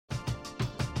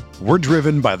We're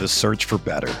driven by the search for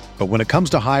better. But when it comes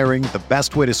to hiring, the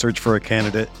best way to search for a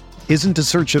candidate isn't to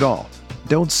search at all.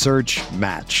 Don't search,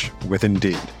 match with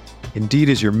Indeed. Indeed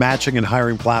is your matching and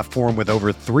hiring platform with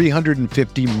over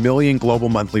 350 million global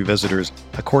monthly visitors,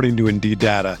 according to Indeed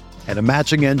data, and a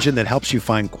matching engine that helps you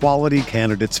find quality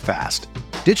candidates fast.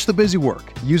 Ditch the busy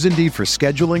work. Use Indeed for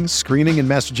scheduling, screening, and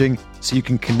messaging so you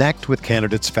can connect with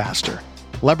candidates faster.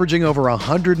 Leveraging over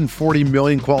 140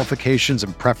 million qualifications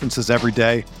and preferences every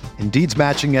day, Indeed's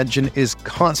matching engine is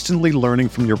constantly learning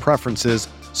from your preferences,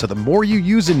 so the more you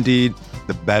use Indeed,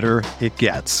 the better it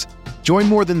gets. Join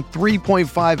more than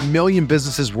 3.5 million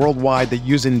businesses worldwide that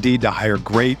use Indeed to hire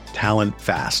great talent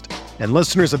fast. And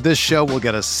listeners of this show will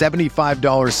get a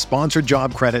 $75 sponsored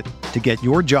job credit to get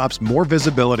your jobs more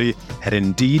visibility at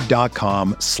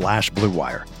Indeed.com/Blue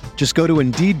Wire. Just go to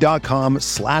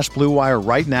Indeed.com/Blue Wire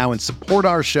right now and support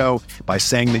our show by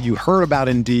saying that you heard about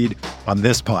Indeed on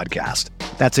this podcast.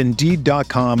 That's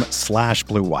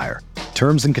Indeed.com/Blue Wire.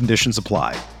 Terms and conditions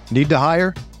apply. Need to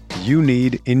hire? You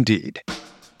need Indeed.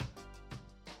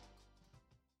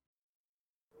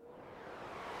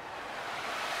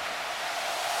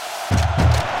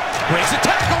 Breaks a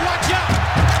tackle, watch out!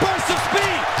 Burst of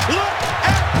speed! Look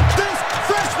at this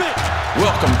freshman!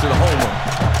 Welcome to the home of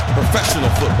professional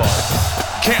football,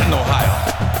 Canton, Ohio.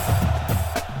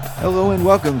 Hello and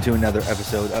welcome to another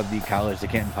episode of the College to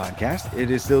Canton podcast.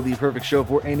 It is still the perfect show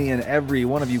for any and every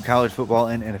one of you college football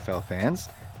and NFL fans.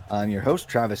 I'm your host,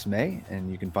 Travis May,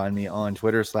 and you can find me on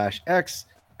Twitter/X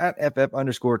at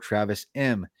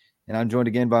 @FF_TravisM. And I'm joined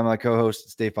again by my co-host,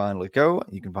 Stefan Leco.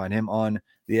 You can find him on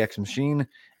the X Machine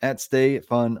at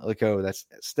Stefan Leco. That's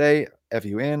Stay,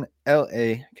 Funlako.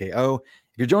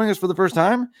 If you're joining us for the first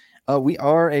time, we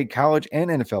are a college and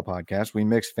NFL podcast. We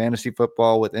mix fantasy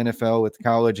football with NFL, with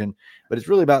college, but it's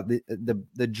really about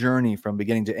the journey from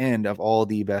beginning to end of all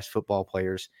the best football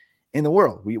players in the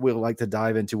world. We would like to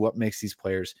dive into what makes these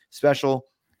players special,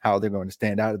 how they're going to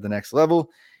stand out at the next level.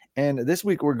 And this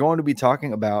week, we're going to be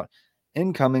talking about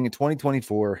incoming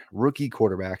 2024 rookie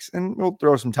quarterbacks, and we'll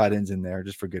throw some tight ends in there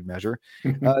just for good measure.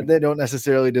 They don't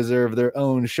necessarily deserve their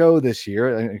own show this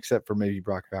year, except for maybe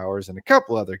Brock Bowers and a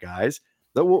couple other guys.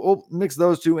 But we'll mix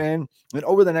those two in. And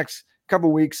over the next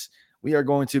couple weeks, we are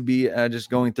going to be just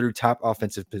going through top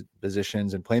offensive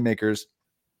positions and playmakers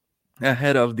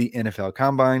ahead of the NFL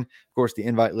Combine. Of course, the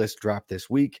invite list dropped this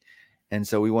week, and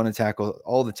so we want to tackle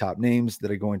all the top names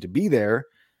that are going to be there.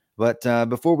 But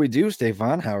before we do,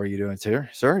 Stefan, how are you doing, sir?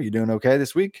 You doing okay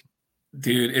this week?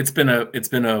 Dude,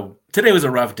 today was a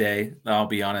rough day, I'll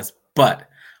be honest. But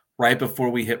right before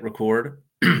we hit record,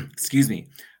 excuse me,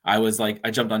 I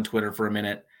jumped on Twitter for a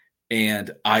minute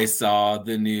and I saw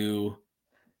the new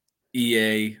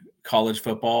EA college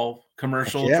football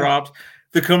commercial dropped.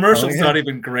 The commercial's not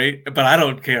even great, but I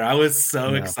don't care. I was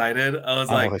so excited. I was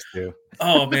like,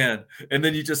 oh man. And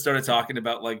then you just started talking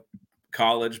about like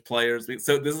college players.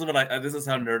 So this is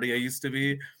how nerdy I used to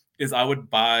be, is I would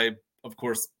buy, of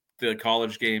course, the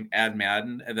college game Add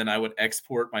Madden, and then I would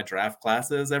export my draft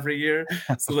classes every year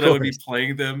so that I would be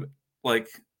playing them like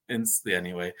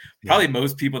anyway. Probably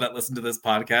most people that listen to this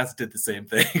podcast did the same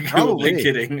thing. Probably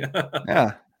kidding.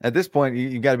 Yeah. At this point,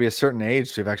 you got to be a certain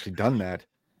age to have actually done that.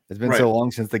 It's been so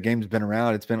long since the game's been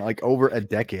around. It's been like over a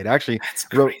decade. Actually, that's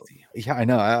crazy. I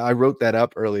know. I wrote that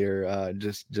up earlier,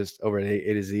 just over at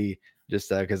A to Z. Just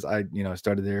because I,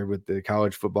 started there with the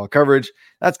college football coverage.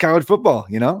 That's college football,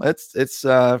 it's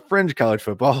fringe college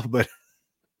football, but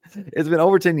it's been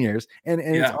over 10 years, and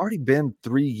it's already been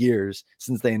 3 years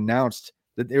since they announced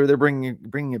that they're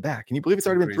bringing it back. Can you believe it's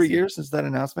already been 3 years since that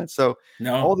announcement? So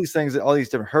all these things, all these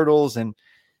different hurdles and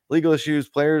legal issues,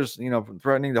 players,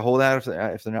 threatening to hold out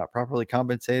if they're not properly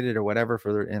compensated or whatever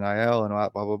for their NIL and blah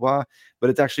blah blah. But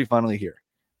it's actually finally here,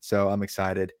 so I'm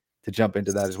excited to jump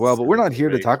into that as well. But we're not here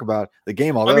to talk about the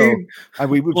game, although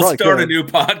we'll start a new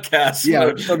podcast.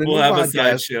 Yeah, we'll have a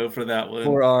side show for that one.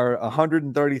 For our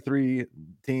 133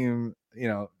 team,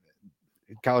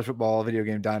 college football video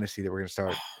game dynasty that we're going to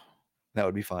start. That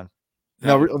would be fun.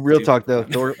 No, real talk though.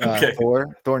 Thor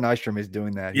Nystrom is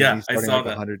doing that. He's starting I saw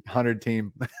like that. 100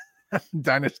 team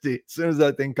dynasty. As soon as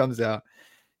that thing comes out.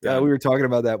 Yeah, we were talking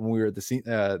about that when we were at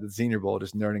the Senior Bowl,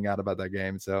 just nerding out about that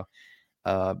game. So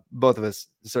both of us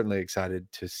certainly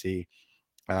excited to see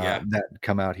that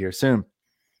come out here soon.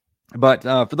 But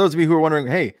for those of you who are wondering,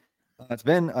 hey, it's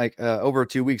been like over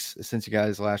 2 weeks since you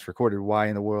guys last recorded. Why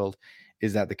in the world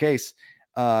is that the case?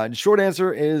 Short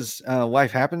answer is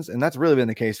life happens, and that's really been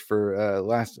the case for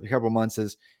last couple of months.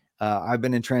 Is I've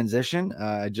been in transition.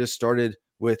 I just started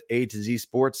with A to Z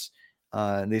Sports.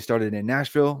 They started in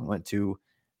Nashville. Went to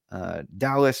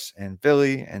Dallas and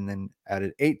Philly, and then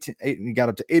added eight. You got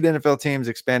up to 8 NFL teams,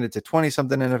 expanded to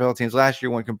 20-something NFL teams. Last year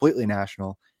went completely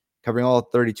national, covering all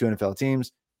 32 NFL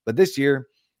teams. But this year,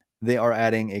 they are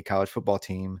adding a college football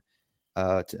team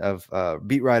of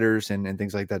beat writers and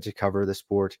things like that to cover the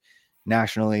sport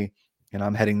nationally. And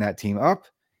I'm heading that team up.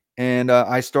 And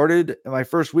I started, my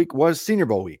first week was Senior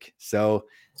Bowl week. So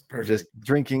just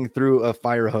drinking through a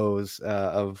fire hose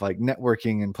of like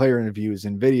networking and player interviews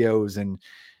and videos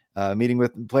and meeting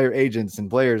with player agents and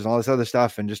players and all this other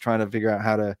stuff, and just trying to figure out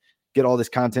how to get all this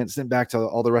content sent back to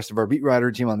all the rest of our beat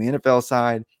writer team on the NFL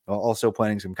side, while also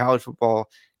planning some college football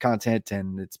content.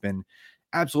 And it's been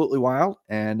absolutely wild.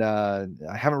 And I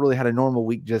haven't really had a normal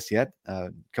week just yet, a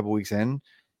couple weeks in,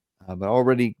 but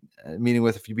already meeting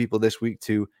with a few people this week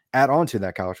to add on to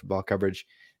that college football coverage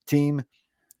team.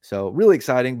 So really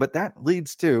exciting, but that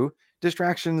leads to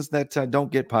distractions that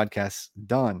don't get podcasts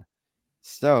done.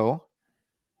 So,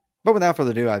 but without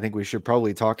further ado, I think we should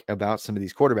probably talk about some of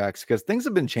these quarterbacks, because things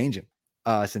have been changing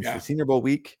since the Senior Bowl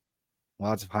week.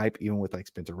 Lots of hype, even with like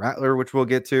Spencer Rattler, which we'll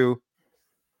get to.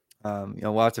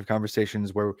 Lots of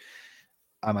conversations where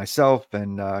I myself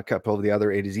and a couple of the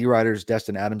other A to Z writers,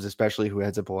 Destin Adams especially, who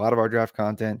heads up a lot of our draft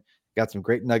content, got some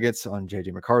great nuggets on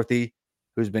JJ McCarthy,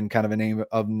 who's been kind of a name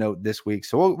of note this week.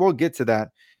 So we'll get to that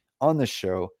on the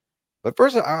show. But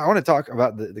first, I want to talk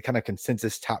about the kind of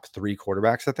consensus top 3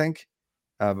 quarterbacks, I think,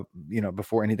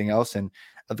 before anything else. And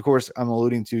of course, I'm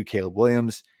alluding to Caleb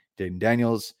Williams, Jaden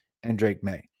Daniels, and Drake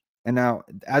May. And now,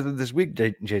 as of this week,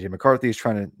 JJ McCarthy is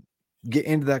trying to get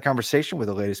into that conversation with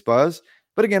the latest buzz.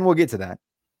 But again, we'll get to that.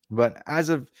 But as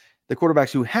of the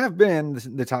quarterbacks who have been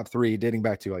the top 3 dating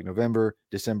back to like November,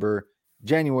 December,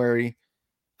 January,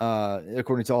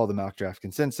 according to all the mock draft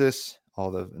consensus,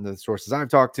 all the sources I've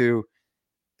talked to,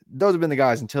 those have been the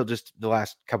guys until just the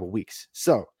last couple of weeks.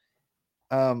 So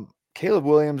Caleb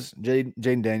Williams,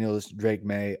 Jaden Daniels, Drake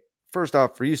May. First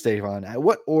off, for you, Stefan, at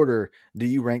what order do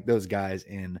you rank those guys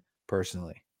in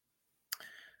personally?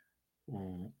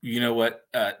 You know what?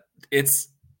 It's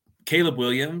Caleb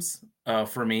Williams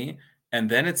for me, and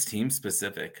then it's team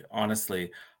specific.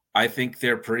 Honestly, I think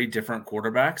they're pretty different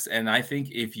quarterbacks, and I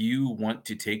think if you want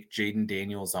to take Jaden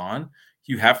Daniels on,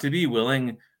 you have to be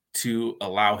willing to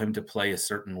allow him to play a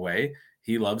certain way.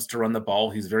 He loves to run the ball.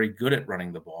 He's very good at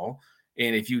running the ball.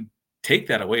 And if you take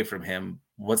that away from him,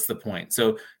 what's the point?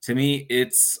 So to me,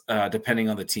 it's depending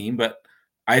on the team, but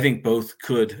I think both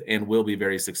could and will be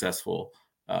very successful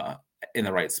in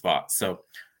the right spot. So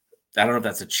I don't know if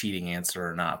that's a cheating answer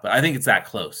or not, but I think it's that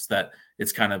close that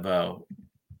it's kind of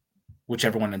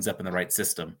whichever one ends up in the right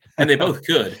system. And they both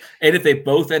could. And if they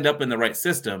both end up in the right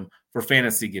system for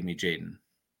fantasy, give me Jaden.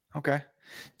 Okay.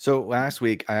 So last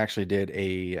week I actually did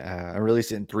I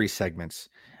released it in 3 segments.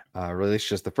 Released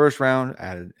just the first round,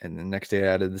 and the next day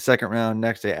I added the second round.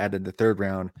 Next day I added the third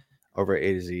round over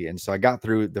A to Z. And so I got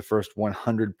through the first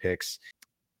 100 picks.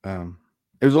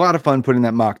 It was a lot of fun putting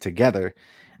that mock together.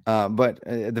 But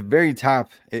at the very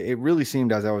top, it really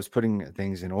seemed, as I was putting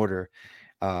things in order,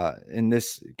 and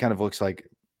this kind of looks like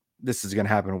this is going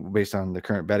to happen based on the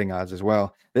current betting odds as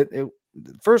well, that the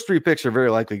first 3 picks are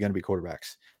very likely going to be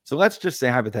quarterbacks. So let's just say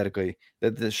hypothetically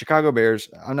that the Chicago Bears,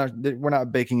 we're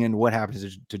not baking in what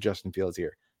happens to Justin Fields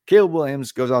here. Caleb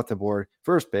Williams goes off the board,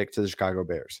 first pick to the Chicago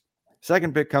Bears.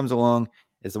 Second pick comes along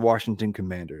is the Washington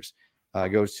Commanders.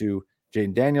 Goes to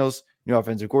Jaden Daniels, new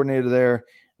offensive coordinator there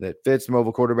that fits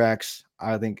mobile quarterbacks.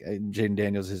 I think Jaden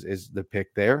Daniels is the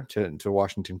pick there to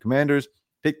Washington Commanders.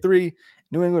 Pick 3,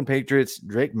 New England Patriots,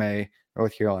 Drake May,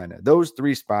 North Carolina. Those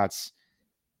 3 spots,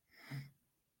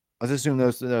 let's assume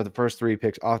those are the first 3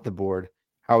 picks off the board.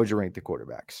 How would you rank the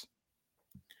quarterbacks?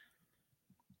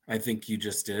 I think you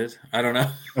just did. I don't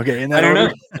know. Okay, I don't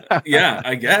know. Yeah,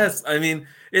 I guess. I mean,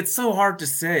 it's so hard to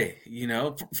say.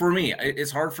 For me,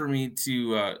 it's hard for me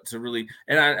to really.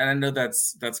 And I know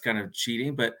that's kind of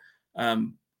cheating, but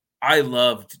I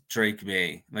loved Drake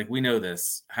May. Like, we know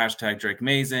this. # Drake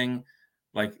Mazing.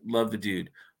 Like, love the dude.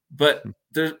 But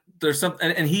there's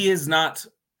something, and he is not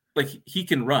like, he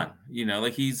can run.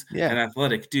 Like, he's an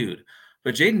athletic dude.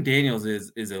 But Jaden Daniels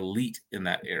is elite in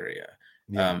that area.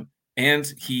 Yeah. And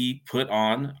he put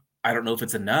on, I don't know if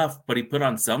it's enough, but he put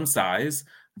on some size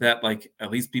that, like,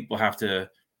 at least people have to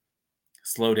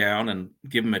slow down and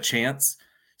give him a chance.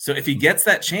 So if he gets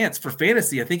that chance for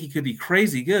fantasy, I think he could be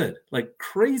crazy good, like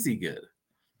crazy good.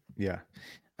 Yeah,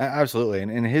 absolutely.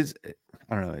 And his,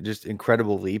 I don't know, just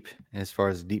incredible leap as far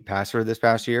as deep passer this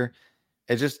past year.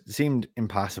 It just seemed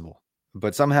impossible,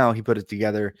 but somehow he put it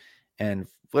together and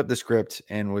flipped the script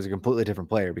and was a completely different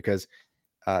player, because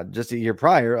just a year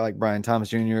prior, like Brian Thomas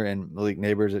Jr. and Malik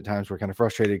Neighbors at times were kind of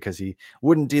frustrated because he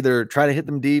wouldn't either try to hit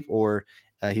them deep or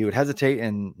he would hesitate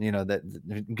and,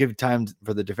 that give time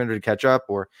for the defender to catch up,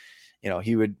 or,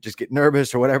 he would just get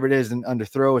nervous or whatever it is and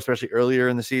underthrow, especially earlier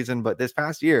in the season. But this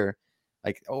past year,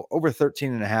 like over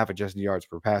 13 and a half adjusted yards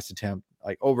per pass attempt,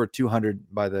 like over 200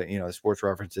 by the sports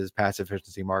references pass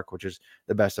efficiency mark, which is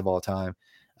the best of all time.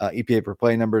 EPA per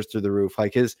play numbers through the roof.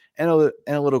 Like his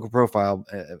analytical profile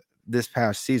this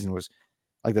past season was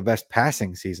like the best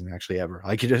passing season actually ever.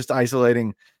 Like you're just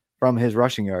isolating from his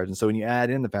rushing yards. And so when you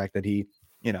add in the fact that he,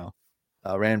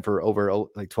 ran for over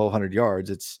like 1,200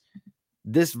 yards, it's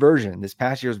this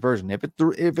past year's version. If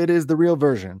it is the real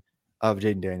version of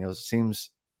Jaden Daniels,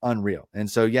 seems unreal. And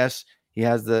so, yes, he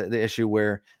has the issue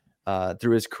where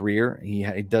through his career, he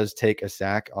does take a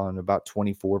sack on about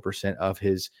 24% of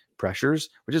his pressures,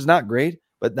 which is not great,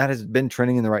 but that has been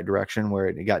trending in the right direction where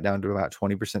it got down to about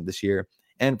 20% this year.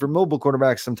 And for mobile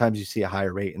quarterbacks, sometimes you see a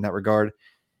higher rate in that regard.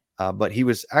 But he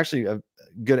was actually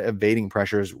good at evading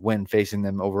pressures when facing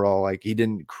them overall. Like he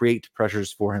didn't create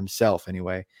pressures for himself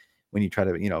anyway, when you try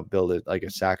to, build it like a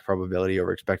sack probability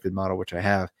over expected model, which I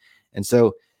have. And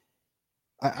so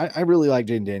I really like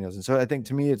Jaden Daniels. And so I think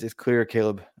to me, it's clear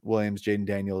Caleb Williams, Jaden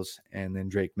Daniels, and then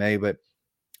Drake May. But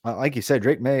like you said,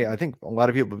 Drake May, I think a lot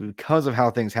of people, because of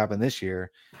how things happened this year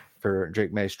for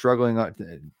Drake May, struggling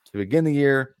to begin the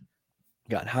year,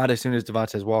 got hot as soon as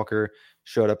Devontae Walker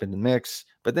showed up in the mix,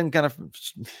 but then kind of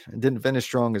didn't finish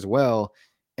strong as well.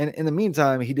 And in the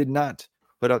meantime, he did not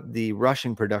put up the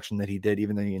rushing production that he did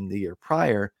even in the year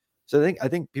prior. So I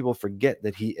think people forget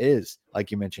that he is,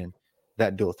 like you mentioned,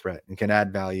 that dual threat and can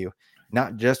add value,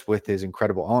 not just with his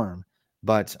incredible arm,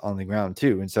 but on the ground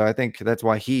too. And so I think that's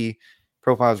why he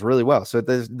profiles really well. So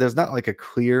there's not like a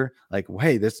clear, like,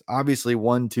 hey, this obviously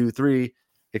 1, 2, 3,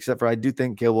 except for I do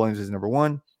think Caleb Williams is number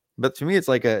one. But to me, it's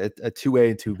like a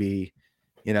 2A and 2B,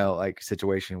 like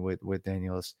situation with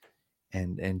Daniels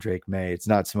and Drake May. It's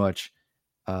not so much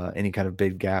any kind of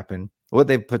big gap in what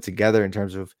they've put together in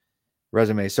terms of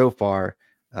resume so far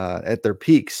at their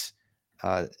peaks.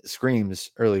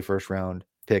 Screams early first round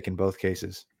pick in both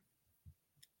cases.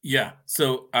 Yeah.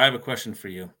 So I have a question for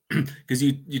you because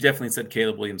you definitely said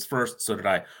Caleb Williams first. So did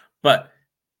I. But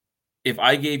if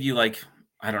I gave you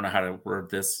I don't know how to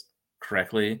word this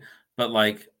correctly, but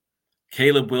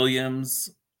Caleb Williams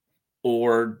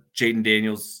or Jaden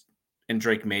Daniels and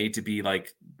Drake May to be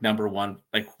number one,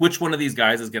 which one of these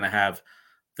guys is going to have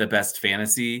the best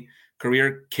fantasy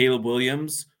career, Caleb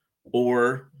Williams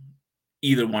or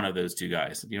either one of those two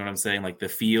guys? You know what I'm saying? Like the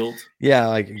field. Yeah,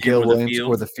 like Caleb Williams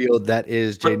or the field that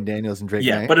is Jaden Daniels and Drake May.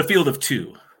 Yeah, but a field of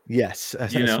two. Yes, a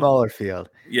smaller field.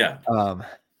 Yeah.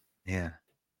 Yeah.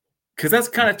 Because that's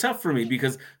kind of tough for me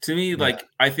because to me,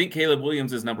 I think Caleb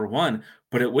Williams is number one,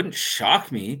 but it wouldn't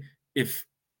shock me if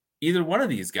either one of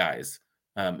these guys,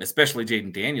 especially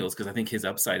Jaden Daniels, because I think his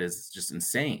upside is just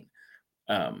insane.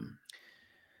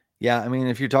 Yeah, I mean,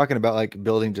 if you're talking about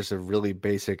building just a really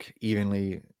basic,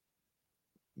 evenly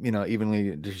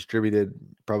distributed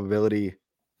probability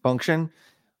function,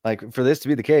 for this to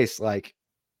be the case,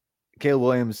 Caleb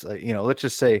Williams, let's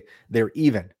just say they're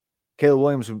even. Caleb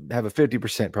Williams would have a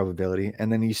 50% probability,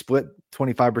 and then you split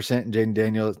 25% in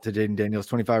Jaden Daniels,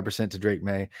 25% to Drake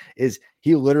May. Is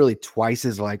he literally twice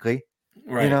as likely,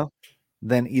 right,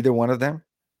 than either one of them?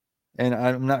 And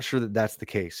I'm not sure that that's the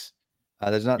case.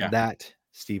 There's not that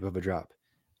steep of a drop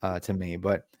to me,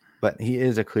 but he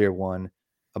is a clear one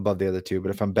above the other two.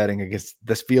 But if I'm betting against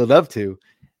this field of two,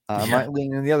 I might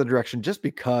lean in the other direction just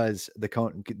because the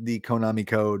Konami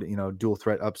code, dual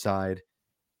threat upside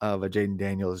of a Jaden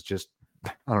Daniels just,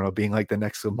 I don't know, being like the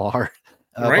next Lamar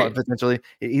potentially.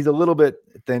 He's a little bit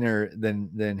thinner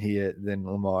than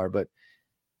Lamar, but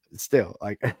still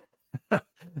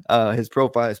his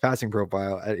passing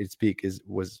profile at its peak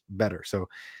was better. So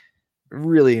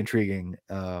really intriguing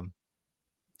to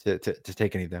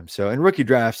take any of them. So in rookie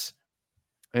drafts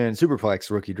and Superflex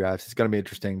rookie drafts, it's going to be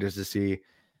interesting just to see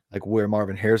where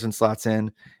Marvin Harrison slots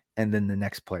in, and then the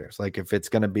next players. If it's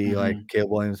going to be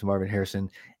Caleb Williams, Marvin Harrison,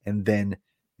 and then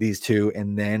these two,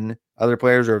 and then other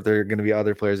players, or if there are going to be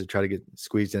other players that try to get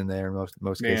squeezed in there in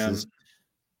most cases.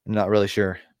 I'm not really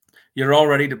sure. You're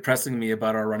already depressing me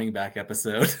about our running back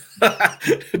episode.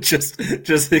 just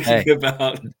thinking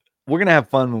about. We're going to have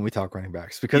fun when we talk running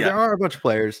backs because there are a bunch of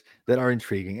players that are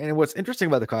intriguing. And what's interesting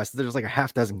about the class is there's a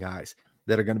half dozen guys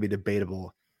that are going to be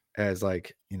debatable as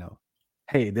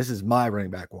hey, this is my running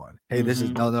back one. Hey, this is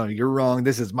no, you're wrong.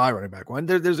 This is my running back one.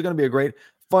 There's going to be a great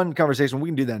fun conversation. We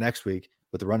can do that next week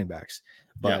with the running backs,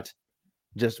 but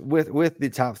just with the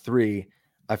top three,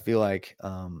 I feel like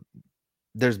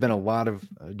there's been a lot of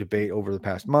debate over the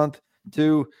past month,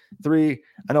 2, 3.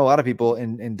 I know a lot of people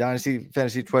in Dynasty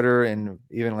Fantasy Twitter and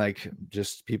even like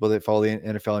just people that follow the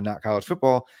NFL and not college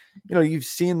football. You've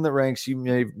seen the ranks. You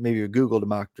maybe have Googled a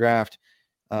mock draft,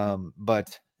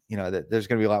 but there's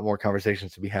going to be a lot more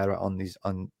conversations to be had on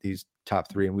these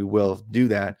top 3, and we will do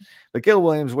that. But Caleb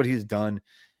Williams, what he's done,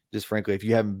 just frankly, if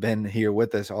you haven't been here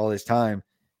with us all this time,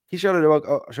 he showed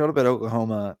up at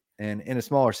Oklahoma and in a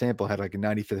smaller sample had like a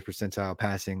 95th percentile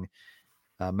passing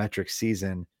metric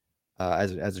season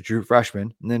as a true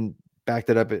freshman, and then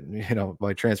backed it up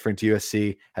by transferring to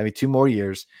USC, having 2 more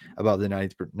years above the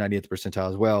 90th percentile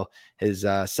as well. His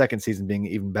second season being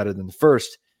even better than the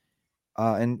first.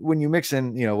 And when you mix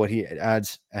in, what he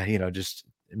adds, just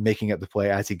making up the play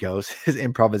as he goes, his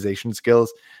improvisation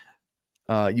skills,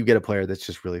 you get a player that's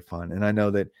just really fun. And I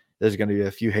know that there's going to be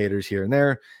a few haters here and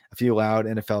there, a few loud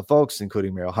NFL folks,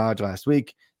 including Merrill Hodge last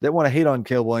week, that want to hate on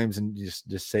Caleb Williams and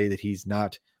just say that he's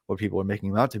not what people are making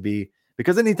him out to be.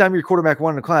 Because anytime you're quarterback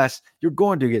 1 in a class, you're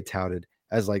going to get touted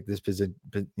as like this,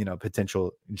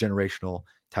 potential generational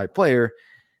type player.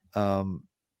 And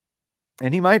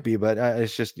he might be, but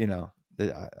it's just,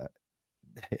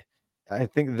 I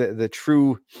think the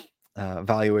true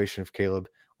valuation of Caleb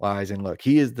lies in, look,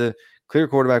 he is the clear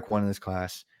quarterback 1 in this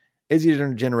class. Is he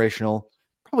generational?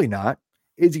 Probably not.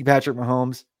 Is he Patrick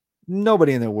Mahomes?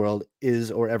 Nobody in the world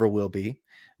is or ever will be.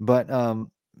 But,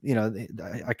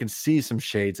 I can see some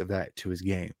shades of that to his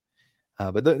game.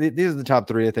 But these are the top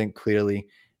 3, I think, clearly.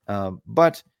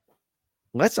 But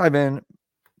let's dive in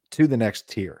to the next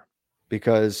tier,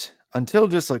 because until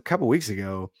just a couple weeks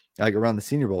ago, like around the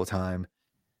Senior Bowl time,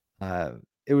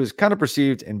 it was kind of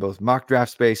perceived in both mock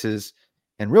draft spaces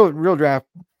and real draft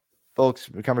folks,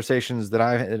 conversations that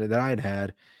I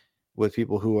had with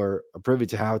people who are privy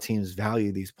to how teams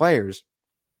value these players.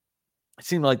 It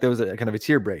seemed like there was a kind of a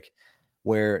tier break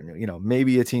where,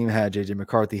 maybe a team had JJ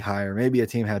McCarthy higher, maybe a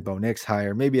team had Bo Nix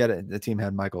higher, maybe a team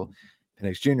had Michael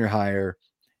Penix Jr. higher,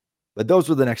 but those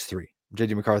were the next 3.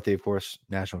 JJ McCarthy, of course,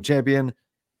 national champion.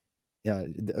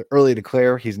 Early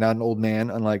declare he's not an old man,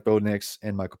 unlike Bo Nix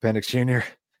and Michael Penix Jr.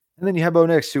 And then you have Bo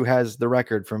Nix, who has the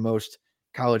record for most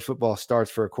college football starts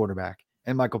for a quarterback,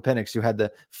 and Michael Penix, who had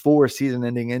the 4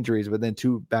 season-ending injuries within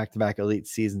 2 back-to-back elite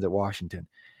seasons at Washington.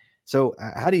 So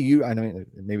how do you, I know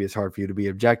maybe it's hard for you to be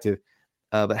objective,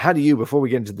 but how do you, before we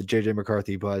get into the JJ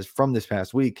McCarthy buzz from this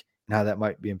past week and how that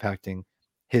might be impacting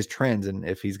his trends and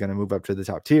if he's going to move up to the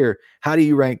top tier, how do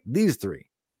you rank these 3?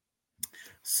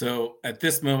 So at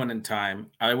this moment in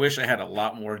time, I wish I had a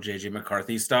lot more JJ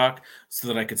McCarthy stock so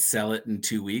that I could sell it in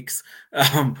 2 weeks,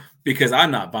 because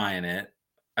I'm not buying it.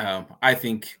 I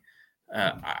think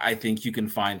you can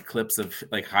find clips of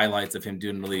like highlights of him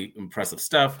doing really impressive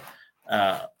stuff.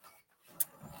 And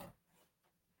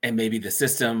maybe the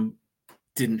system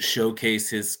didn't showcase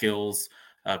his skills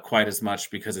quite as much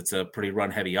because it's a pretty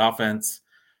run heavy offense.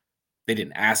 They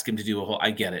didn't ask him to do I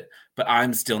get it, but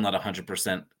I'm still not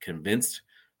 100% convinced.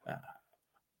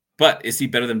 But is he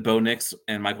better than Bo Nix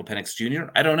and Michael Penix Jr.?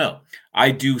 I don't know.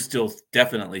 I do still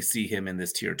definitely see him in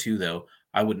this tier 2, though.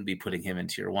 I wouldn't be putting him in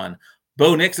tier 1.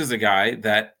 Bo Nix is a guy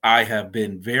that I have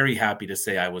been very happy to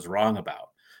say I was wrong about,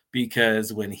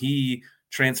 because when he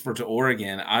transferred to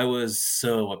Oregon, I was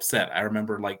so upset. I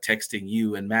remember like texting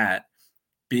you and Matt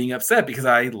being upset because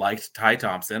I liked Ty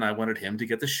Thompson. I wanted him to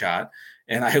get the shot,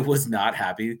 and I was not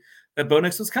happy that Bo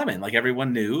Nix was coming. Like,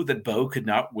 everyone knew that Bo could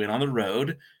not win on the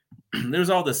road. There's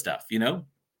all this stuff,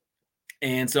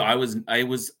 and so I was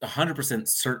 100%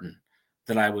 certain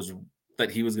that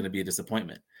he was going to be a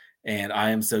disappointment, and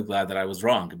I am so glad that I was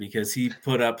wrong, because he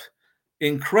put up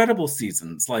incredible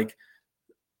seasons. Like,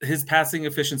 his passing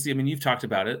efficiency, I mean, you've talked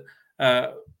about it,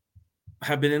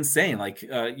 have been insane. Like,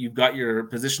 you've got your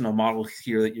positional model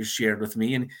here that you shared with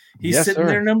me, and he's sitting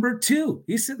there number 2.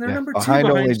 He's sitting there number 2 behind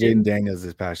only Jaden Daniels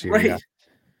this past year. Right. Yeah.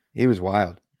 He was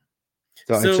wild.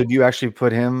 So do you actually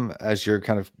put him as your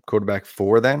kind of quarterback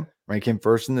 4 then? Rank him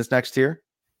first in this next tier?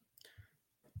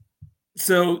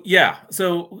 So, yeah.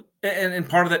 So, and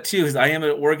part of that too is I am an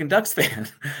Oregon Ducks fan.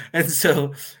 And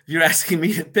so if you're asking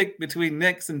me to pick between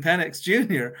Nix and Penix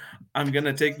Jr., I'm going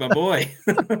to take my boy.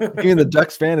 You mean the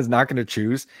Ducks fan is not going to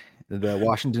choose the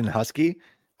Washington Husky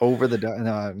over the Ducks?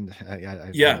 No,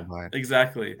 yeah,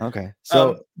 exactly. Okay.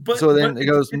 So then it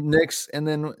goes Nix and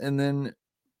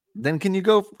then can you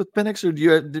go with Penix, or do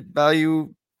you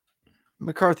value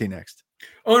McCarthy next?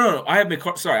 Oh, no. I have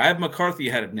McCarthy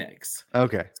ahead of Nix.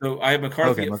 Okay. So I have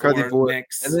McCarthy at 4,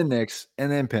 Nix. And then Nix, and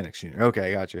then Penix Jr.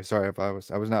 Okay, got you. Sorry if I was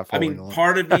not following along.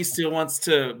 Part of me still wants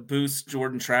to boost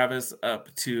Jordan Travis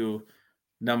up to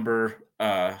number,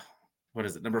 what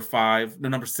is it? Number 5, no,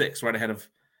 number 6, right ahead of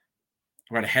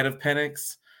right ahead of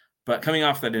Penix, but coming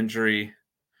off that injury,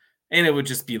 and it would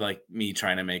just be like me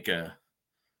trying to make a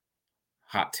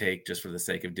hot take just for the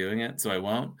sake of doing it, so I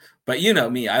won't. But you know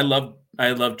me, I love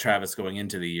Travis going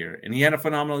into the year, and he had a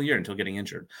phenomenal year until getting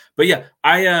injured. But yeah,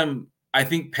 I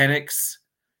think Penix,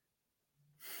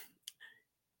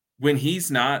 when he's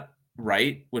not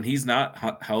right, when he's not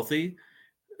healthy,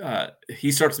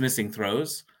 he starts missing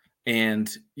throws, and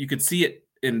you could see it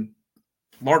in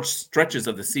large stretches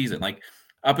of the season, like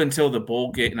up until the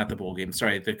bowl game, not the bowl game,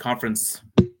 sorry, the conference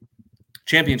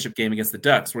championship game against the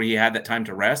Ducks, where he had that time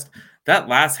to rest. That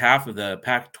last half of the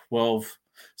Pac-12,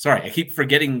 sorry, I keep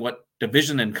forgetting what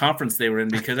division and conference they were in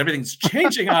because everything's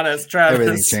changing on us, Travis.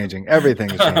 Everything's changing.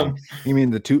 Everything is changing. You mean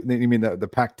the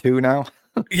Pac-2 now?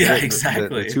 Yeah,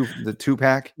 exactly. The two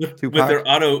pack with their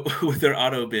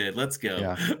auto bid. Let's go.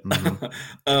 Yeah.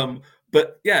 Mm-hmm.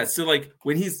 But yeah, so like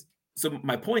so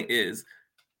my point is,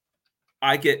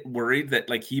 I get worried that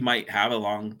like he might have a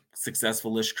long,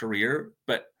 successful-ish career,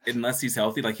 but unless he's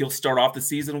healthy, like he'll start off the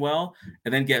season well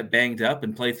and then get banged up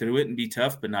and play through it and be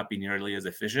tough, but not be nearly as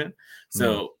efficient.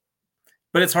 So,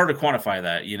 but it's hard to quantify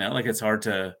that, like it's hard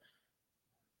to.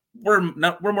 We're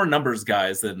more numbers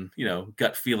guys than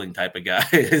gut feeling type of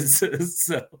guys.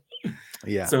 So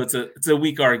yeah. So it's a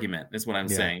weak argument, is what I'm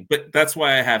saying. But that's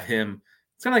why I have him.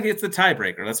 It's kind of like it's the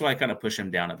tiebreaker. That's why I kind of push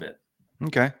him down a bit.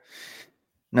 Okay,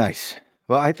 nice.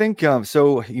 Well, I think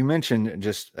so. You mentioned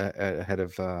just ahead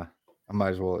of. I might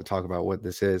as well talk about what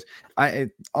this is.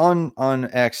 On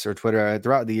X or Twitter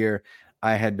throughout the year,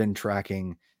 I had been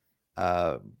tracking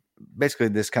basically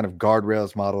this kind of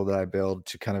guardrails model that I build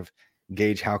to kind of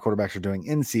gauge how quarterbacks are doing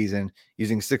in season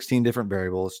using 16 different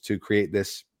variables to create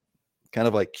this kind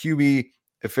of like QB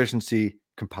efficiency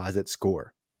composite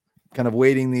score, kind of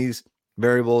weighting these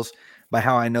variables by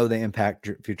how I know they impact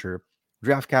future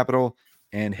draft capital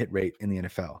and hit rate in the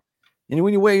NFL. And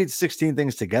when you weigh 16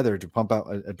 things together to pump out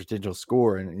a potential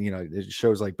score, and it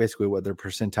shows like basically what their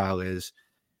percentile is,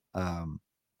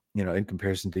 in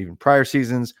comparison to even prior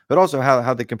seasons, but also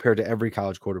how they compare to every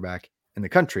college quarterback in the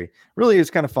country. Really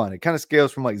is kind of fun. It kind of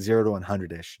scales from like 0 to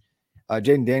 100-ish.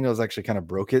 Jaden Daniels actually kind of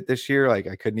broke it this year. Like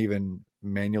I couldn't even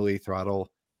manually throttle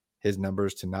his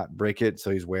numbers to not break it,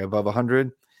 so he's way above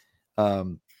 100.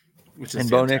 Which is and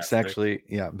Bo Nix actually,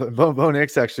 but Bo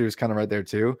Nix actually was kind of right there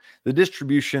too. The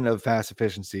distribution of pass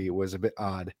efficiency was a bit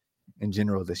odd in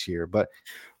general this year, but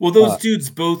those dudes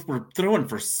both were throwing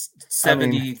for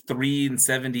 73 and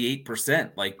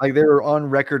 78%. Like they were on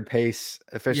record pace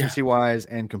efficiency wise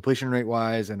and completion rate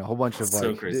wise, and a whole bunch of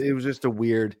so crazy. It was just a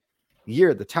weird year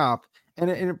at the top, and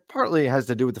it partly has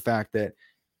to do with the fact that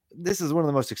this is one of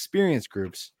the most experienced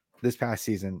groups this past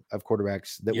season of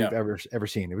quarterbacks that we've ever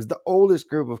seen. It was the oldest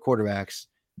group of quarterbacks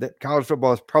that college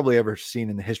football has probably ever seen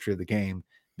in the history of the game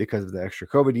because of the extra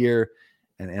COVID year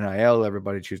and NIL,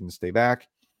 everybody choosing to stay back.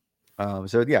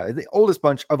 The oldest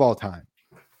bunch of all time.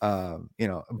 A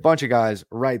bunch of guys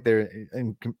right there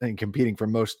and competing for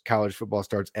most college football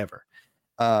starts ever.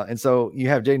 And so you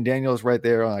have Jaden Daniels right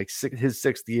there on like his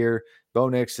sixth year. Bo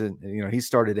Nix, and he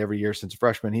started every year since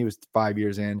freshman. He was 5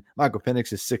 years in. Michael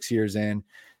Penix is 6 years in.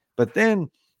 But then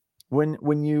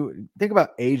when you think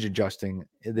about age adjusting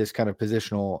this kind of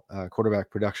positional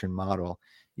quarterback production model,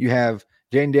 you have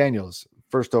Jaden Daniels,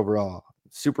 first overall,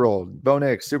 super old. Bo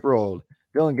Nix, super old.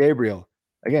 Dylan Gabriel,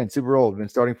 again, super old, been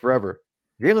starting forever.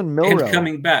 Jalen Milroe. And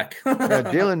coming back.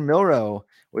 Jalen Milroe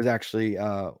was actually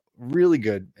really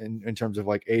good in terms of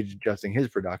like age adjusting his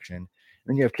production.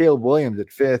 Then you have Caleb Williams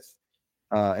at fifth.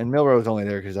 And Milroe was only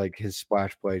there because like his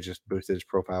splash play just boosted his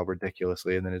profile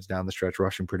ridiculously, and then it's down the stretch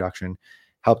rushing production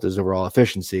helped his overall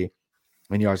efficiency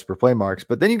and yards per play marks.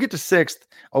 But then you get to sixth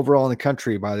overall in the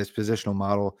country by this positional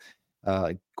model,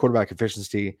 quarterback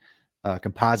efficiency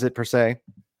composite per se,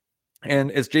 and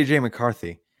it's JJ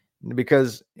McCarthy.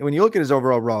 Because when you look at his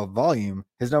overall raw volume,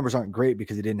 his numbers aren't great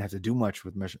because he didn't have to do much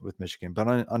with Michigan. But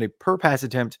on a per pass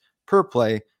attempt, per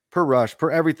play, per rush,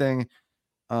 per everything.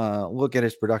 Look at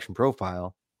his production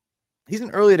profile. He's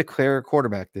an early declare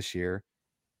quarterback this year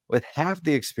with half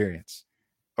the experience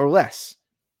or less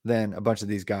than a bunch of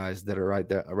these guys that are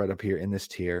right up here in this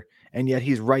tier. And yet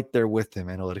he's right there with them,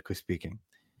 analytically speaking.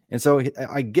 And so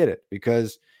I get it,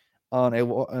 because on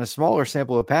a smaller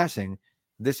sample of passing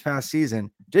this past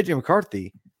season, JJ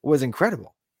McCarthy was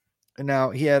incredible. And now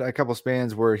he had a couple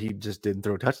spans where he just didn't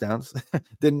throw touchdowns.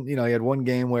 He had one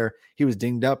game where he was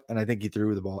dinged up, and I think he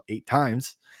threw the ball 8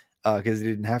 times because he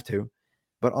didn't have to.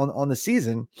 But on the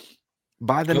season,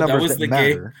 by the numbers that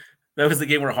matter, That was the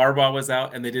game where Harbaugh was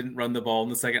out and they didn't run the ball in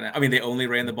the second half. I mean, they only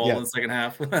ran the ball in the second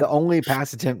half. The only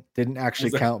pass attempt didn't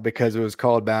actually count because it was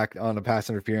called back on a pass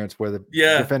interference where the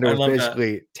defender was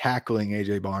basically tackling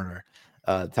AJ Barner,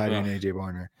 tight end AJ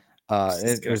Barner.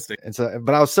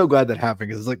 But I was so glad that happened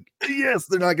because it's like, yes,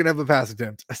 they're not gonna have a pass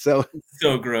attempt. So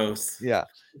gross. Yeah.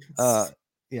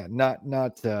 Not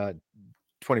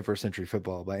 21st century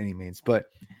football by any means, but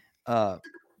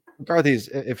McCarthy's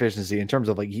efficiency in terms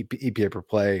of like EPA per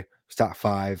play was top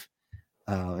 5.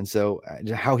 And so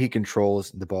how he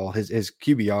controls the ball, his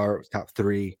QBR was top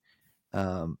 3.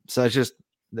 So it's just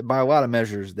by a lot of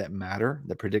measures that matter,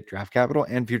 that predict draft capital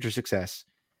and future success,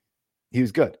 he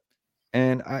was good.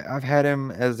 And I've had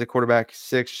him as the quarterback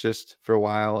 6 just for a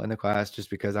while in the class, just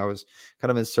because I was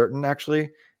kind of uncertain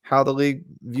actually how the league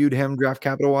viewed him draft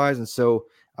capital wise. And so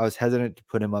I was hesitant to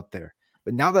put him up there.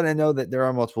 But now that I know that there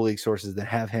are multiple league sources that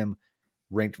have him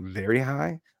ranked very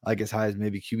high, like as high as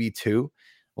maybe QB2,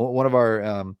 one of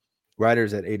our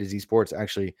writers at A to Z Sports,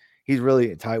 actually, he's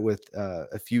really tight with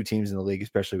a few teams in the league,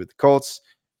 especially with the Colts.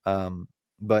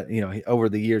 But, over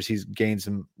the years, he's gained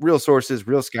some real sources,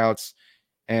 real scouts.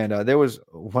 And there was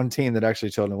one team that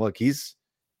actually told him, look,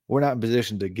 we're not in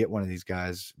position to get one of these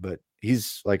guys, but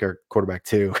he's like our quarterback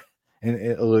too, and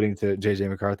alluding to JJ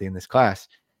McCarthy in this class,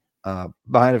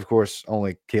 behind, of course,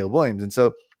 only Caleb Williams. And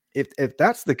so if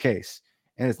that's the case,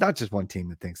 and it's not just one team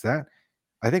that thinks that,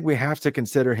 I think we have to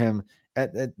consider him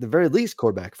at the very least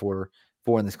quarterback four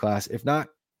in this class, if not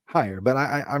higher. But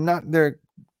I'm not there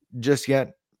just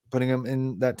yet putting him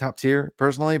in that top tier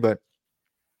personally, but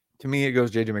to me, it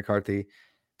goes JJ McCarthy,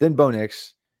 then Bo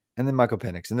Nix, and then Michael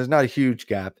Penix. And there's not a huge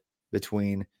gap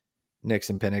between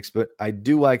Nix and Penix, but I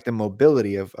do like the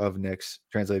mobility of Nix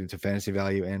translating to fantasy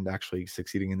value and actually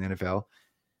succeeding in the NFL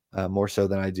more so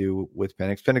than I do with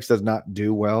Penix. Penix does not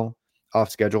do well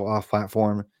off schedule, off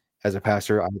platform as a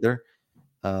passer either.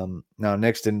 Now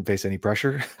Nix didn't face any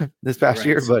pressure this past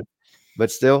year, but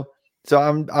still. So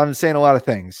I'm saying a lot of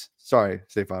things. Sorry,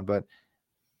 Stefan, but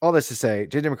all this to say,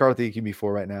 JJ McCarthy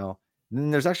QB4 right now. Then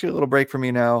there's actually a little break for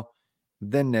me now.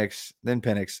 Then Nix, then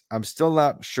Penix. I'm still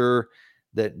not sure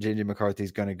that JJ McCarthy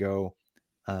is going to go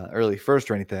early first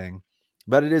or anything,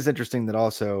 but it is interesting that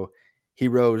also he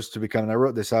rose to become, and I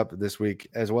wrote this up this week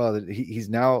as well, that he's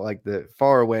now like the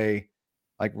far away,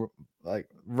 like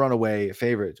runaway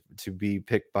favorite to be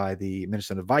picked by the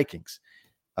Minnesota Vikings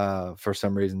for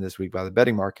some reason this week by the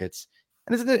betting markets.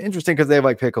 And it's interesting because they have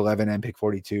like pick 11 and pick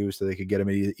 42, so they could get him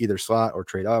in either slot or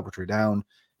trade up or trade down.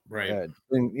 Right.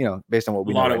 Based on what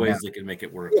we know. A lot of ways now. they can make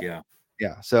it work. Yeah.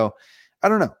 So I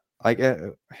don't know. Like,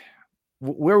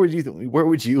 where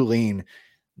would you lean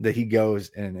that he goes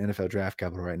in an NFL draft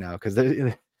capital right now? Because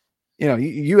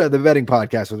you have the betting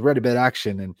podcast with Ready Bet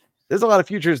Action, and there's a lot of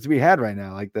futures to be had right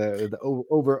now, like the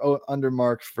over under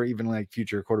marks for even like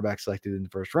future quarterbacks selected in the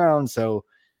first round. So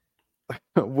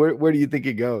where do you think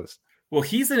it goes? Well,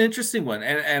 he's an interesting one,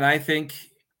 and I think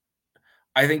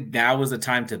now was the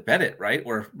time to bet it, right?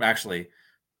 Or actually,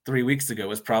 3 weeks ago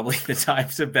was probably the time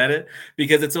to bet it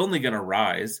because it's only going to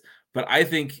rise. But I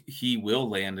think he will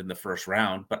land in the first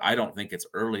round, but I don't think it's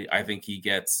early. I think he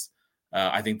gets.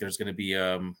 I think there's going to be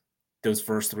those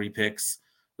first 3 picks,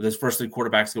 those first 3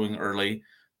 quarterbacks going early.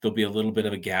 There'll be a little bit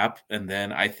of a gap, and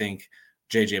then I think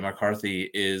JJ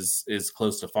McCarthy is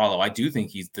close to follow. I do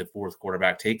think he's the 4th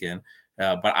quarterback taken.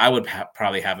 But I would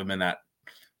probably have him in that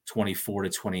 24 to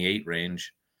 28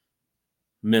 range,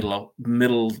 middle,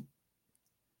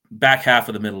 back half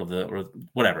of the middle of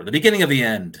the beginning of the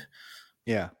end.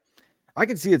 Yeah, I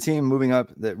can see a team moving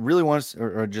up that really wants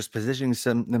or just positioning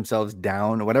themselves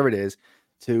down or whatever it is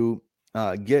to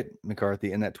get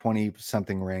McCarthy in that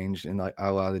 20-something range and like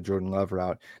a lot the Jordan Love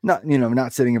route. Not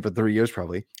sitting him for 3 years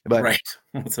probably, but right.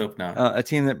 Let's hope not. A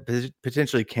team that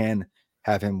potentially can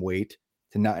have him wait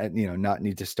to not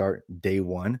need to start day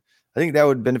one. I think that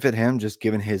would benefit him just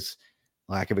given his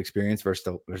lack of experience versus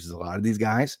a lot of these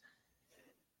guys.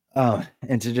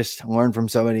 And to just learn from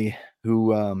somebody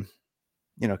who,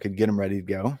 could get him ready to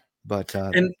go. But,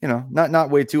 not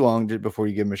wait too long before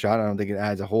you give him a shot. I don't think it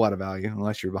adds a whole lot of value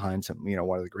unless you're behind some,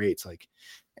 one of the greats like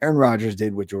Aaron Rodgers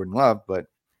did with Jordan Love. But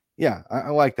yeah,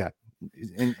 I like that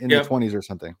in the 20s or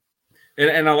something.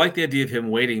 And I like the idea of him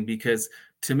waiting because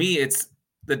to me, it's,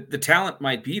 the talent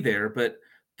might be there, but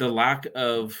the lack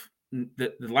of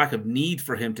need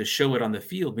for him to show it on the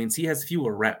field means he has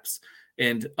fewer reps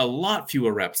and a lot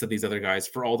fewer reps than these other guys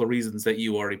for all the reasons that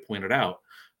you already pointed out,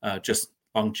 just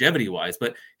longevity wise.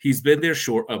 But he's been there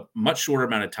a much shorter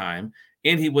amount of time,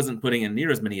 and he wasn't putting in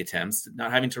near as many attempts,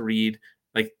 not having to read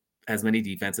like as many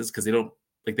defenses because they don't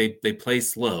like they play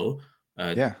slow.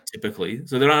 typically.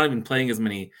 So they're not even playing as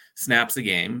many snaps a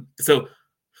game. So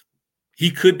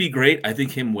he could be great. I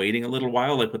think him waiting a little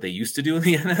while, like what they used to do in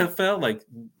the NFL, like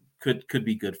could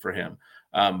be good for him.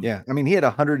 I mean, he had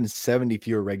 170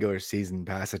 fewer regular season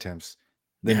pass attempts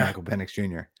than Michael Penix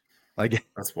Jr. Like,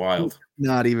 that's wild.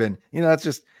 Not even, that's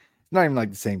just not even like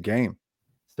the same game.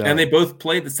 So, and they both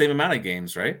played the same amount of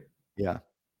games, right? Yeah.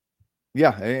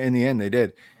 In the end, they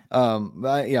did. And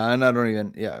I don't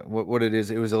even, what it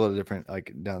is, it was a little different,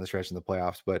 like down the stretch in the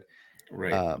playoffs, but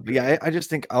right. I just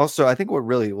think also, I think what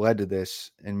really led to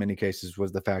this in many cases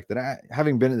was the fact that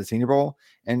having been at the Senior Bowl,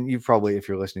 and you've probably, if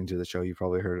you're listening to the show, you've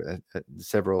probably heard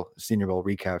several Senior Bowl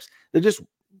recaps. They're just,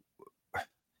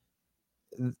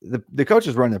 the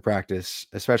coaches running the practice,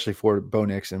 especially for Bo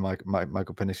Nix and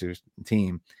Michael Penix's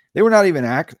team, they were not even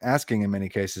asking in many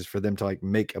cases for them to like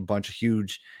make a bunch of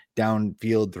huge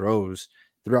downfield throws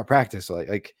throughout practice. Like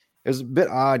it was a bit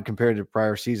odd compared to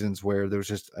prior seasons where there was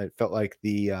just, it felt like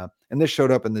and this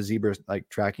showed up in the Zebra like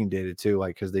tracking data too,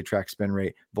 like because they track spin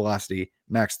rate, velocity,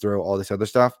 max throw, all this other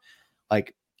stuff.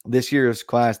 Like this year's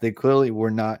class, they clearly were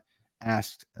not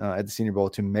asked at the Senior Bowl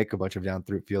to make a bunch of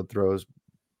downfield throws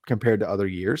compared to other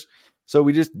years. So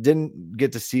we just didn't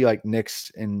get to see like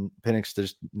Nix and Penix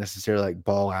just necessarily like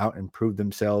ball out and prove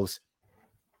themselves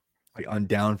like on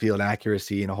downfield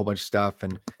accuracy and a whole bunch of stuff.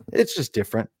 And it's just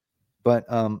different. But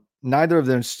neither of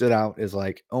them stood out as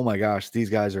like, oh my gosh, these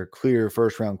guys are clear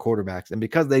first round quarterbacks. And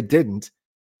because they didn't,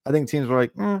 I think teams were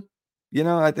like, I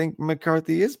think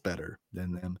McCarthy is better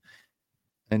than them.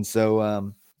 And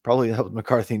so probably helped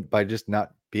McCarthy by just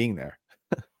not being there.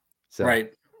 So,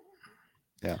 right.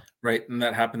 Yeah. Right. And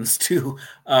that happens too.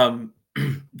 Do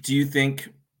you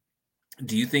think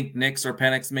Nix or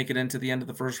Penix make it into the end of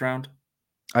the first round?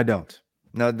 I don't.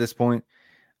 Not at this point.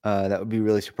 That would be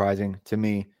really surprising to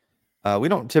me. We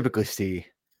don't typically see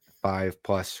 5+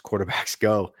 quarterbacks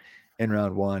go in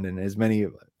round one, and as many,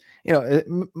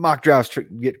 mock drafts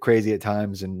get crazy at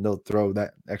times, and they'll throw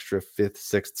that extra 5th,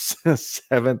 6th,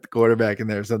 7th quarterback in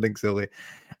there, something silly.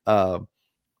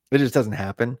 It just doesn't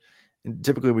happen. And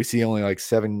typically, we see only like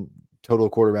 7 total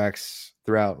quarterbacks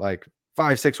throughout, like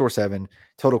 5, 6, or 7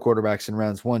 total quarterbacks in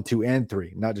rounds 1, 2, and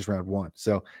 3, not just round 1.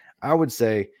 So I would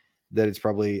say that it's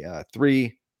probably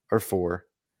 3 or 4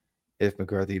 if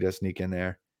McCarthy does sneak in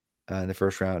there in the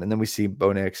first round. And then we see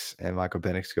Bo Nix and Michael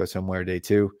Penix go somewhere day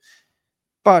 2.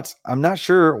 But I'm not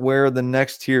sure where the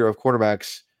next tier of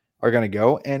quarterbacks are going to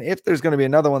go. And if there's going to be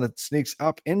another one that sneaks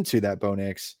up into that Bo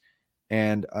Nix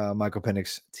and Michael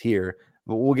Penix tier.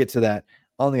 But we'll get to that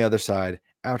on the other side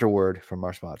after word from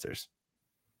our sponsors.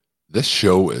 This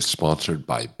show is sponsored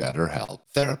by BetterHelp.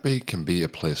 Therapy can be a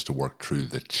place to work through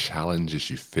the challenges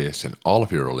you face in all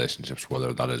of your relationships,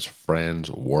 whether that is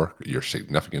friends, work, your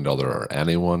significant other, or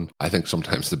anyone. I think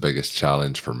sometimes the biggest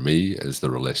challenge for me is the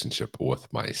relationship with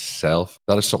myself.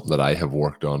 That is something that I have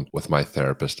worked on with my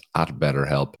therapist at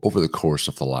BetterHelp over the course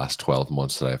of the last 12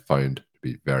 months that I found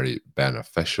be very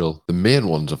beneficial. The main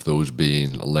ones of those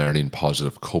being learning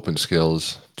positive coping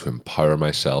skills to empower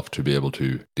myself to be able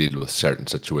to deal with certain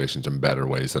situations in better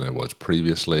ways than I was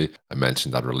previously. I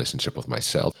mentioned that relationship with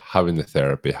myself. Having the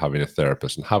therapy, having a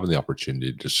therapist, and having the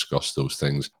opportunity to discuss those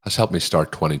things has helped me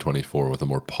start 2024 with a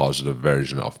more positive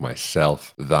version of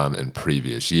myself than in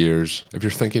previous years. If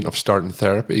you're thinking of starting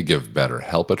therapy, give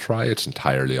BetterHelp a try. It's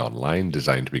entirely online,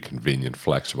 designed to be convenient,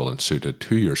 flexible, and suited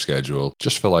to your schedule.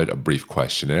 Just fill out a brief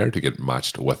questionnaire to get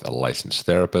matched with a licensed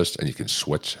therapist, and you can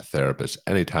switch therapists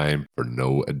anytime for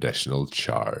no additional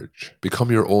charge.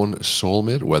 Become your own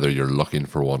soulmate, whether you're looking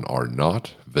for one or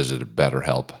not. Visit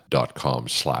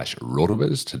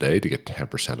betterhelp.com/rotoviz today to get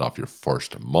 10% off your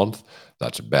first month.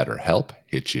 That's BetterHelp,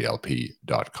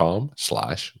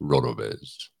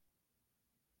 HELP.com/rotoviz.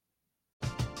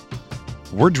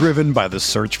 We're driven by the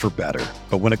search for better.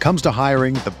 But when it comes to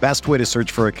hiring, the best way to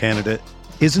search for a candidate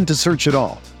isn't to search at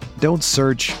all. Don't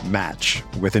search, match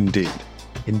with Indeed.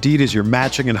 Indeed is your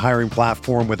matching and hiring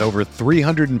platform with over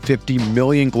 350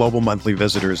 million global monthly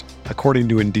visitors, according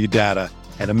to Indeed data,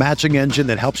 and a matching engine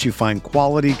that helps you find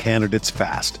quality candidates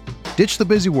fast. Ditch the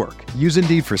busy work. Use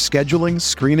Indeed for scheduling,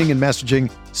 screening, and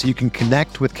messaging so you can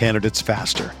connect with candidates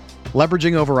faster.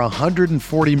 Leveraging over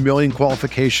 140 million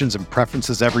qualifications and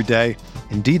preferences every day,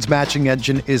 Indeed's matching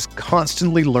engine is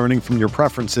constantly learning from your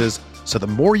preferences, so the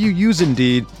more you use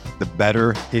Indeed, the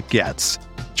better it gets.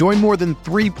 Join more than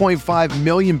 3.5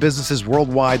 million businesses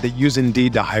worldwide that use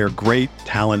Indeed to hire great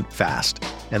talent fast.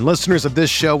 And listeners of this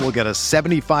show will get a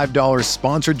 $75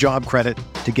 sponsored job credit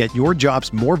to get your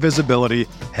jobs more visibility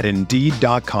at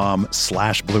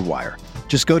Indeed.com/Blue Wire.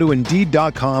 Just go to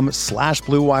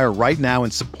Indeed.com/Blue Wire right now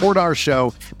and support our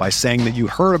show by saying that you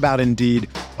heard about Indeed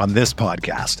on this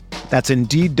podcast. That's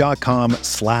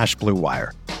Indeed.com/Blue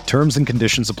Wire. Terms and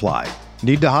conditions apply.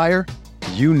 Need to hire?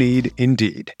 You need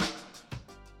Indeed.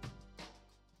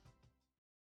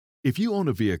 If you own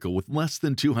a vehicle with less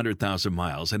than 200,000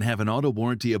 miles and have an auto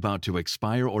warranty about to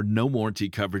expire or no warranty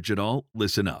coverage at all,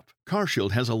 listen up.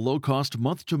 CarShield has a low-cost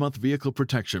month-to-month vehicle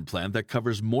protection plan that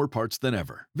covers more parts than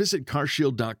ever. Visit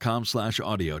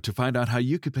carshield.com/audio to find out how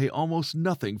you could pay almost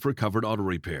nothing for covered auto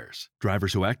repairs.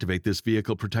 Drivers who activate this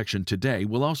vehicle protection today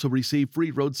will also receive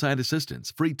free roadside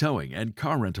assistance, free towing, and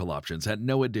car rental options at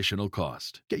no additional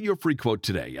cost. Get your free quote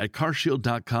today at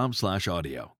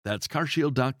carshield.com/audio. That's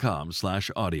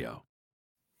carshield.com/audio.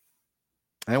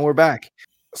 And we're back.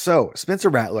 So Spencer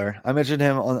Rattler, I mentioned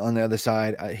him on the other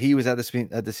side. He was at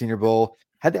the Senior Bowl.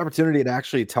 Had the opportunity to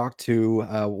actually talk to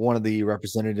one of the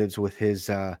representatives with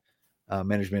his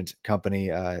management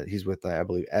company. He's with, I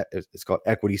believe, it's called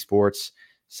Equity Sports.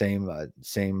 Same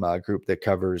group that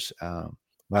covers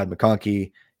Mad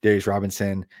McConkey, Darius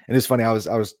Robinson. And it's funny. I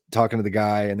was talking to the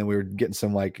guy, and then we were getting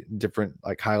some like different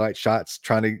like highlight shots,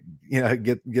 trying to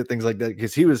get things like that,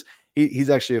 because he's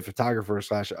actually a photographer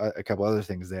 / a couple other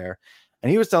things there. And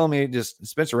he was telling me just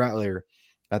Spencer Rattler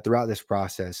throughout this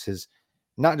process is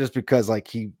not just because like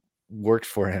he worked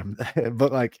for him,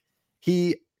 but like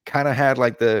he kind of had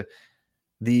like the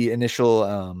initial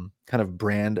kind of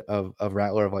brand of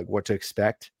Rattler of like what to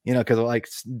expect, because like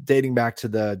dating back to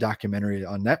the documentary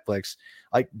on Netflix,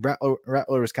 like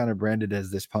Rattler was kind of branded as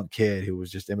this punk kid who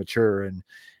was just immature and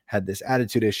had this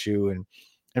attitude issue.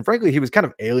 And frankly, he was kind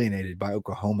of alienated by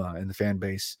Oklahoma and the fan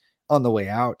base on the way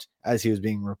out as he was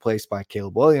being replaced by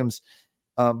Caleb Williams.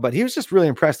 But he was just really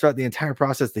impressed throughout the entire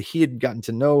process that he had gotten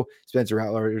to know Spencer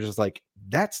Rattler. It was just like,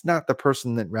 that's not the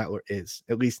person that Rattler is,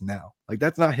 at least now. Like,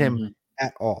 that's not him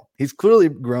at all. He's clearly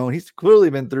grown. He's clearly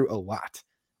been through a lot.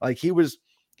 Like he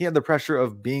had the pressure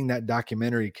of being that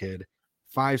documentary kid,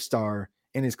 5-star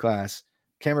in his class,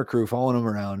 camera crew following him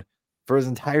around for his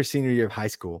entire senior year of high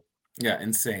school. Yeah,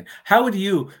 insane. How would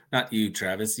you, not you,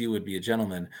 Travis, you would be a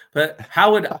gentleman, but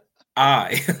how would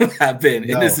I have been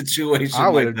in a situation I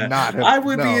would like that? not have, I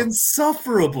would be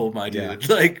insufferable, my dude.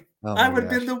 Like, I would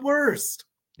have been the worst.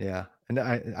 Yeah. And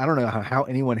I don't know how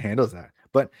anyone handles that.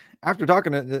 But after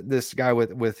talking to this guy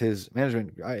with his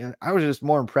management, I was just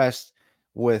more impressed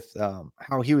with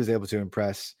how he was able to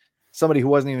impress somebody who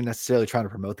wasn't even necessarily trying to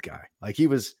promote the guy. Like he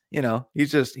was,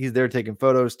 he's there taking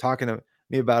photos, talking to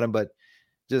me about him, but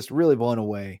just really blown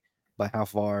away by how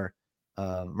far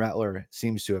Rattler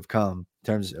seems to have come in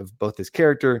terms of both his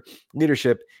character,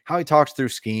 leadership, how he talks through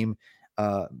scheme,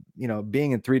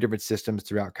 being in 3 different systems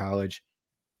throughout college,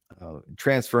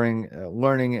 transferring,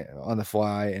 learning on the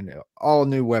fly, and all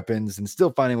new weapons, and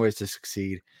still finding ways to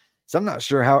succeed. So I'm not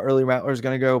sure how early Rattler is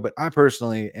going to go, but I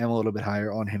personally am a little bit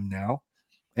higher on him now.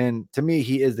 And to me,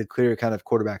 he is the clear kind of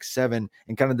quarterback 7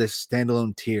 and kind of this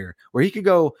standalone tier where he could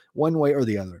go one way or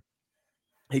the other.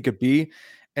 He could be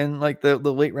in like the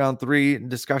late round 3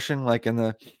 discussion, like in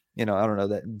the, I don't know,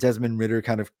 that Desmond Ridder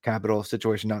kind of capital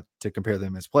situation, not to compare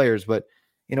them as players, but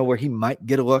where he might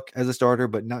get a look as a starter,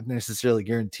 but not necessarily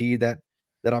guaranteed that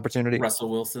opportunity. Russell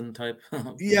Wilson type.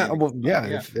 Yeah. Well,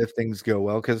 yeah. If things go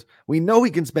well, because we know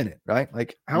he can spin it, right?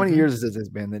 Like how many years has this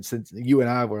been that since you and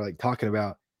I were like talking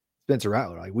about Spencer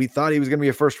Rattler? Like we thought he was going to be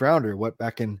a first rounder. What,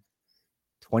 back in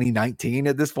 2019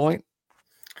 at this point?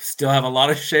 Still have a lot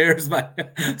of shares, a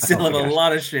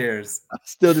lot of shares.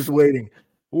 Still just waiting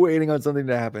on something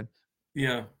to happen.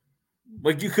 Yeah.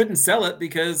 Like you couldn't sell it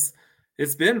because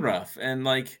it's been rough. And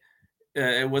like,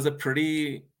 it was a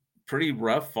pretty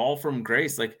rough fall from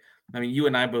grace. Like, I mean, you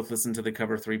and I both listened to the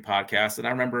Cover 3 podcast. And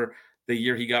I remember the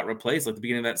year he got replaced, like the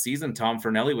beginning of that season, Tom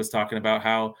Fernelli was talking about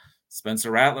how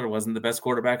Spencer Rattler wasn't the best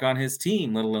quarterback on his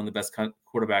team, let alone the best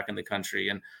quarterback in the country.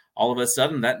 And all of a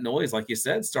sudden that noise, like you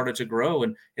said, started to grow.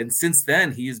 And since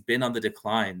then he's been on the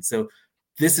decline. So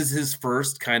this is his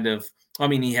first kind of, I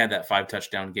mean, he had that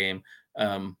 5-touchdown game.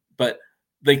 But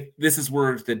like, this is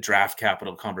where the draft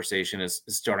capital conversation is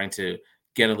starting to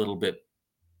get a little bit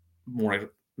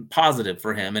more positive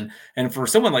for him. And for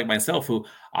someone like myself, who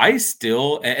I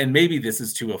still, and maybe this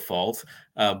is to a fault,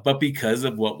 but because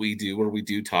of what we do, where we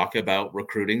do talk about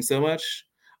recruiting so much,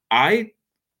 I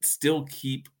still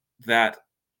keep that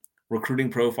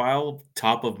recruiting profile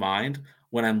top of mind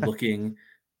when I'm looking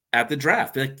at the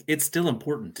draft. Like, it's still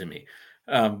important to me.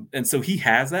 And so he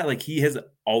has that. Like, he has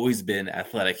always been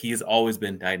athletic. He has always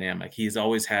been dynamic. He's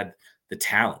always had the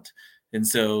talent. And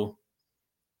so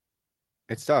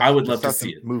it's tough. I would love to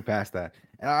see it move past that.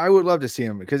 And I would love to see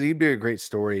him because he'd be a great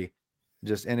story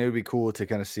and it would be cool to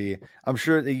kind of see. I'm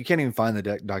sure that you can't even find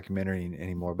the documentary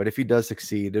anymore, but if he does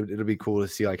succeed, it'll be cool to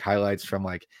see like highlights from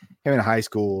like him in high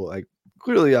school, like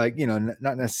clearly like, you know,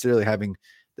 not necessarily having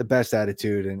the best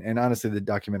attitude. And honestly, the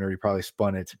documentary probably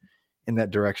spun it in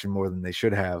that direction more than they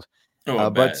should have.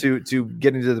 But to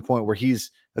getting to the point where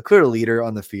he's a clear leader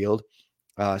on the field,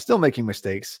 still making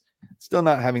mistakes, still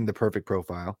not having the perfect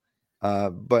profile.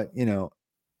 But, you know,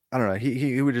 I don't know.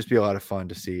 He would just be a lot of fun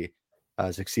to see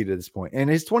succeed at this point. And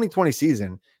his 2020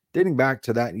 season, dating back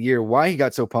to that year, why he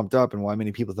got so pumped up and why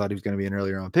many people thought he was going to be an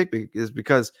earlier round pick is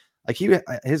because like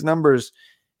his numbers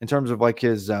in terms of like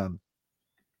his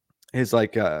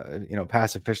like you know,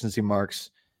 pass efficiency marks,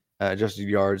 adjusted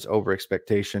yards over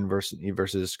expectation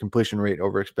versus completion rate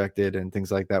over expected, and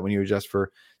things like that. When you adjust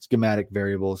for schematic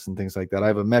variables and things like that, I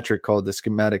have a metric called the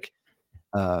scheme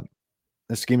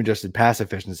adjusted pass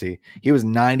efficiency. He was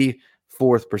 94th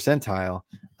percentile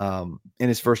in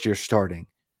his first year starting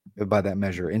by that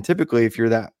measure. And typically, if you're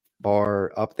that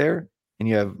far up there and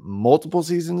you have multiple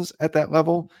seasons at that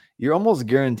level, you're almost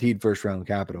guaranteed first round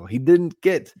capital. He didn't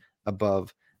get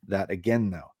above that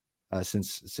again, though,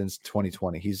 since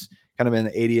 2020. He's kind of in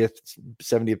the 80th,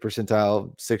 70th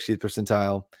percentile, 60th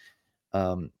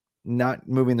percentile, not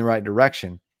moving the right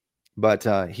direction.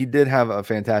 But he did have a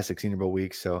fantastic Senior Bowl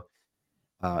week. So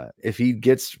if he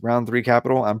gets round 3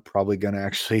 capital, I'm probably going to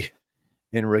actually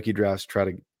in rookie drafts try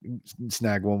to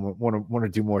snag one or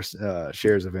two more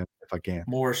shares of him if I can.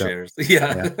 More shares.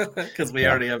 Yeah. Because we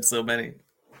already have so many.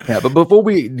 Yeah, but before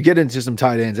we get into some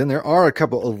tight ends, and there are a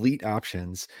couple elite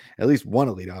options, at least one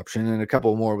elite option, and a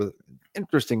couple more with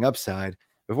interesting upside.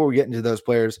 Before we get into those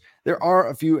players, there are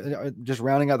a few, just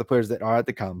rounding out the players that are at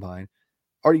the combine.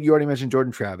 You already mentioned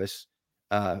Jordan Travis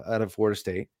out of Florida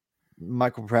State,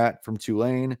 Michael Pratt from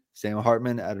Tulane, Sam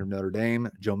Hartman out of Notre Dame,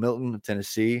 Joe Milton of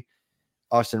Tennessee,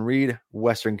 Austin Reed,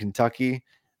 Western Kentucky,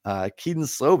 Keaton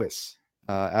Slovis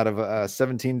out of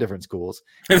 17 different schools.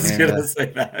 I was going to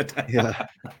say that.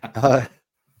 Yeah.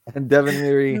 And Devin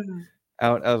Leary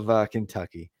out of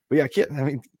Kentucky. But yeah, I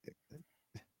mean,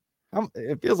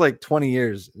 it feels like 20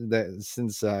 years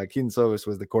since Keaton Slovis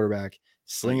was the quarterback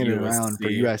slinging it around for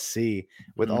USC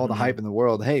with all the hype in the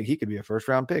world. Hey, he could be a first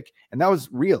round pick. And that was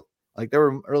real. Like there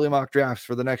were early mock drafts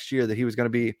for the next year that he was going to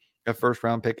be a first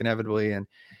round pick inevitably. And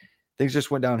things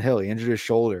just went downhill. He injured his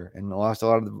shoulder and lost a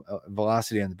lot of the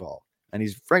velocity on the ball. And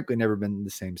he's frankly never been the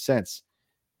same since.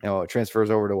 You know, it transfers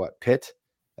over to Pitt.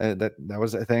 That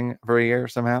was a thing for a year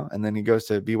somehow. And then he goes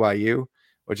to BYU,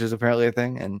 which is apparently a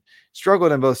thing, and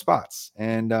struggled in both spots.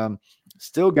 And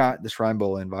still got the Shrine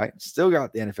Bowl invite, still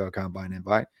got the NFL Combine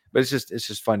invite. But it's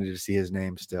just funny to see his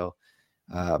name still.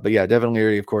 But yeah, Devin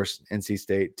Leary, of course, NC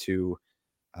State to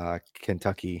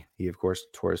Kentucky. He, of course,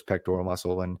 tore his pectoral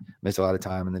muscle and missed a lot of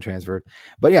time and then transferred.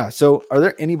 But yeah, so are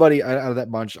there anybody out of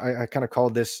that bunch? I kind of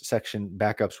called this section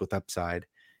backups with upside.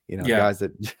 You know, guys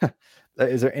that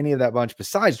is there any of that bunch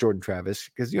besides Jordan Travis?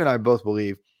 Because you and I both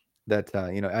believe that,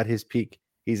 you know, at his peak,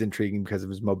 he's intriguing because of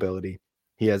his mobility.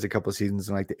 He has a couple of seasons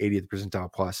in like the 80th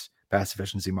percentile plus pass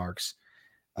efficiency marks.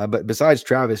 But besides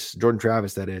Jordan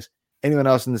Travis, that is, anyone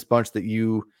else in this bunch that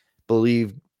you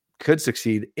believe could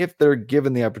succeed if they're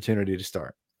given the opportunity to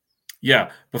start?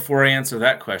 Yeah. Before I answer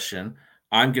that question,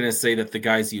 I'm going to say that the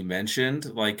guys you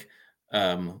mentioned, like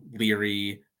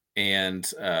Leary and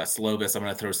Slovis, I'm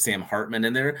going to throw Sam Hartman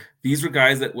in there. These were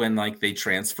guys that when like they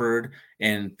transferred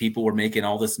and people were making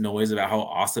all this noise about how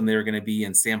awesome they were going to be.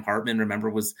 And Sam Hartman, remember,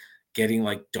 was getting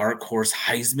like dark horse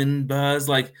Heisman buzz.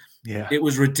 Like, it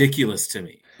was ridiculous to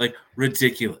me, like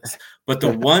ridiculous. But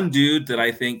the one dude that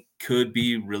I think could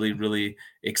be really, really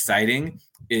exciting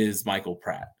is Michael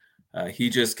Pratt. He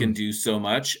just can do so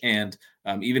much. And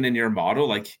even in your model,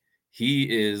 like he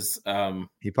is,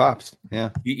 he pops.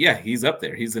 He's up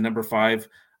there. He's the number 5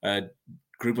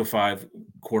 group of 5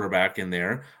 quarterback in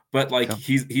there, but like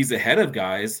he's ahead of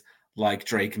guys like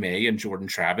Drake May and Jordan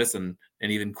Travis and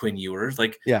even Quinn Ewers.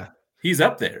 Like, he's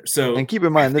up there. So, and keep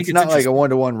in mind, that's not like a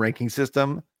 1-to-1 ranking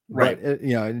system, right? But,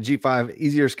 you know, G5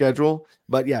 easier schedule,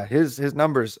 but yeah, his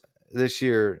numbers this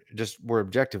year just were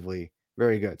objectively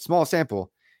very good. Small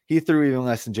sample. He threw even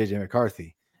less than JJ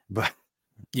McCarthy, but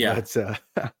yeah,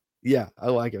 I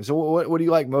like him. So what do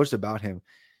you like most about him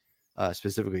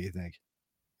specifically, you think?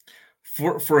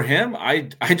 For him, I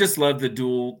just love the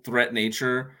dual threat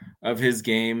nature of his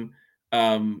game.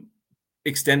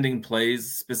 Extending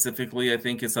plays specifically, I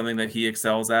think, is something that he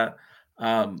excels at.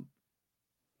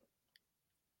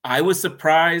 I was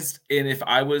surprised, and if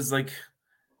I was like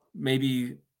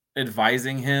maybe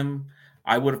advising him,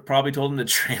 I would have probably told him to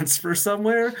transfer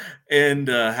somewhere and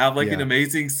have like an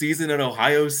amazing season at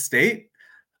Ohio State.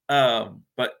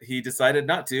 But he decided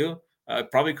not to.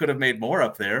 Probably could have made more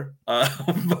up there,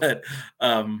 but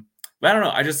I don't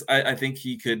know. I think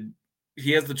he could.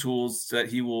 He has the tools that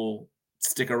he will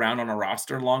stick around on a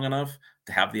roster long enough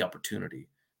to have the opportunity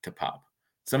to pop.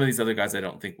 Some of these other guys, I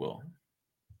don't think will.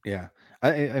 Yeah.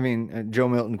 I mean, Joe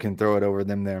Milton can throw it over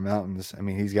them there mountains. I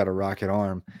mean, he's got a rocket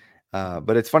arm.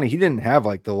 But it's funny, he didn't have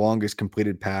like the longest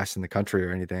completed pass in the country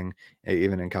or anything,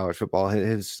 even in college football.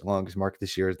 His longest mark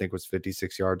this year, I think, was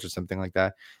 56 yards or something like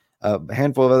that. A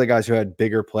handful of other guys who had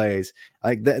bigger plays.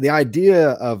 Like the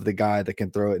idea of the guy that can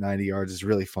throw it 90 yards is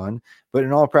really fun. But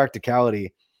in all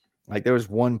practicality, like there was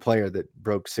one player that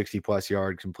broke 60+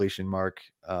 yard completion mark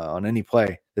on any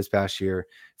play this past year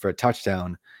for a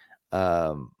touchdown.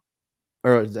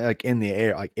 Or like in the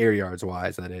air, like air yards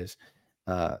wise, that is,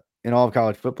 in all of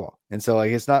college football. And so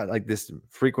like it's not like this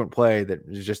frequent play that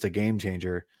is just a game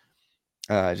changer.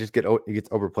 It gets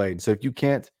overplayed. So if you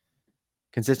can't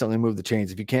consistently move the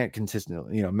chains, if you can't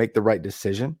consistently, make the right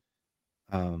decision,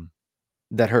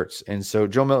 that hurts. And so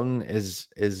Joe Milton is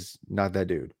not that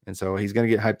dude. And so he's gonna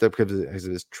get hyped up because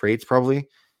of his traits, probably.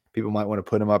 People might want to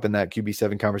put him up in that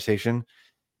QB7 conversation,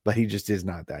 but he just is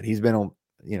not that. He's been on,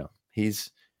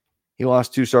 he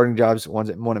lost 2 starting jobs, one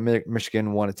at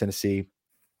Michigan, one at Tennessee.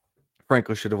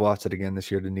 Frankly, should have lost it again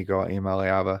this year to Nico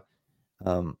Iamaleava.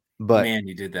 But man,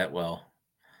 you did that well.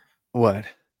 What?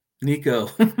 Nico.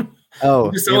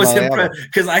 Oh, just always impressed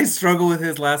because I struggle with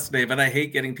his last name and I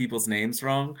hate getting people's names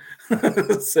wrong.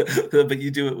 But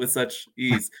you do it with such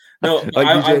ease. No, like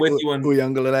I'm with you on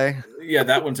Uyunglele. Yeah,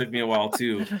 that one took me a while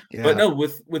too. Yeah. But no,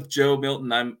 with Joe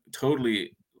Milton, I'm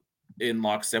totally in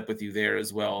lockstep with you there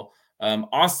as well.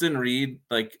 Austin Reed,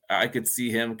 like I could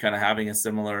see him kind of having a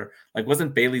similar, like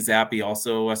wasn't Bailey Zappi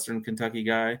also a Western Kentucky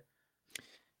guy?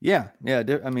 Yeah.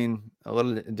 I mean, a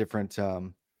little different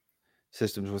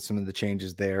systems with some of the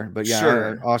changes there, but yeah,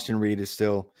 Sure. Austin Reed is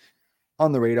still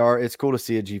on the radar. It's cool to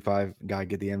see a G5 guy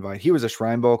get the invite. He was a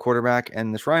Shrine Bowl quarterback,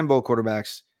 and the Shrine Bowl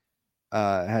quarterbacks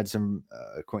had some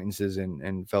acquaintances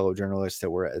and fellow journalists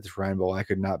that were at the Shrine Bowl. I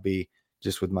could not be,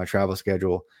 just with my travel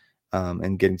schedule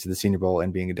and getting to the Senior Bowl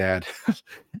and being a dad.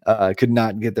 I could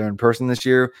not get there in person this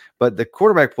year, but the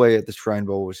quarterback play at the Shrine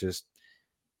Bowl was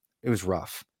it was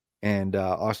rough. And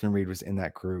Austin Reed was in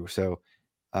that crew. So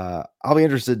I'll be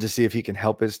interested to see if he can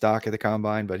help his stock at the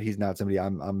combine, but he's not somebody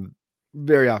I'm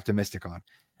very optimistic on.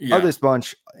 Yeah. Of this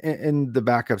bunch, in the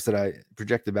backups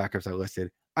projected backups I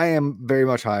listed, I am very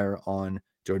much higher on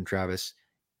Jordan Travis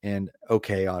and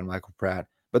okay on Michael Pratt,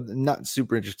 but not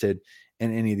super interested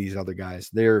in any of these other guys.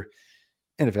 They're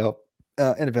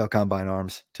NFL combine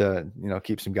arms to,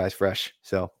 keep some guys fresh.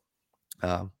 So,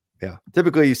 yeah,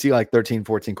 typically you see like 13,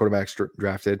 14 quarterbacks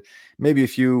drafted, maybe a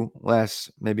few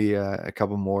less, maybe a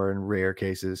couple more in rare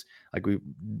cases. Like we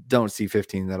don't see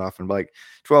 15 that often, but like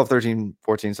 12, 13,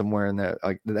 14, somewhere in that,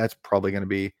 like that's probably going to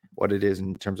be what it is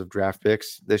in terms of draft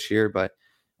picks this year. But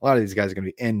a lot of these guys are going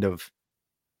to be end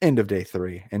of day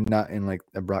 3 and not in like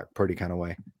a Brock Purdy kind of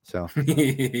way. So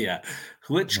yeah.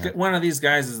 Which one of these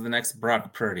guys is the next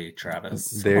Brock Purdy,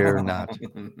 Travis? They're not.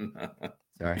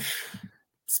 Sorry.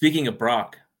 Speaking of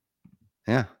Brock.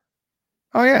 Yeah.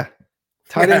 Oh yeah.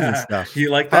 Tight ends and stuff.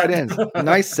 You like that? Tight ends.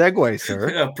 Nice segue,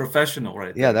 sir. Yeah, professional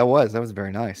right there. Yeah, that was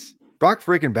very nice. Brock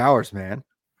freaking Bowers, man.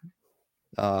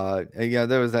 Yeah,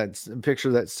 there was that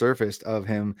picture that surfaced of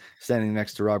him standing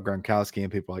next to Rob Gronkowski,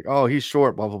 and people were like, "Oh, he's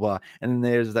short," blah blah blah. And then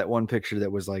there's that one picture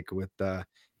that was like with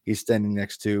he's standing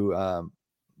next to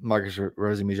Marcus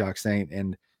Rosie-Jacques Saint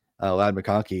and Lad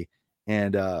McConkey,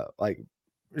 and like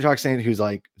Jacques Saint, who's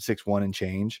like 6'1" and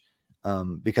change,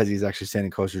 because he's actually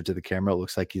standing closer to the camera. It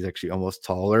looks like he's actually almost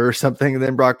taller or something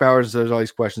than Brock Bowers. So there's all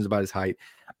these questions about his height.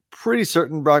 Pretty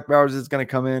certain Brock Bowers is going to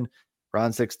come in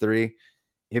around 6'3".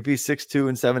 If he's 6'2"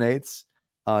 and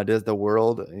 7/8, does the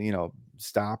world,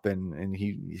 stop and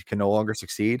he can no longer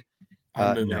succeed?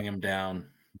 I'm moving him down.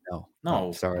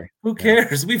 No, sorry. Who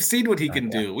cares? We've seen what he can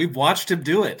do. We've watched him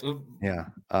do it. Yeah,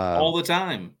 all the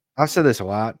time. I've said this a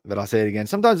lot, but I'll say it again.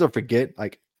 Sometimes I'll forget.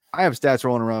 Like I have stats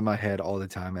rolling around my head all the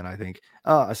time, and I think,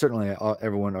 certainly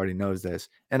everyone already knows this,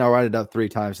 and I'll write it up 3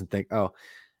 times and think,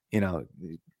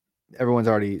 everyone's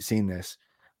already seen this,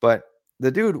 but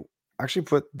the dude actually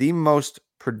put the most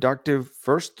productive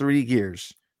first 3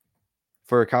 years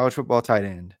for a college football tight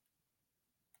end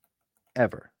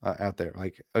ever out there.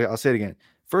 Like I'll say it again.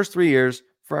 First 3 years,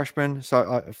 freshman,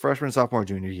 sophomore,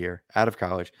 junior year out of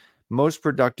college, most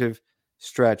productive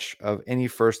stretch of any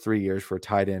first 3 years for a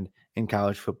tight end in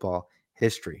college football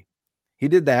history. He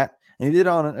did that, and he did it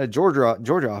on a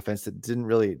Georgia offense that didn't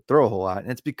really throw a whole lot.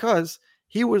 And it's because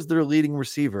he was their leading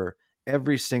receiver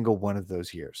every single one of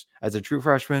those years as a true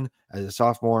freshman, as a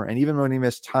sophomore, and even when he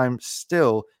missed time,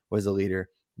 still was a leader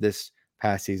this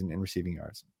past season in receiving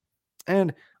yards.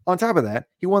 And on top of that,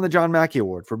 he won the John Mackey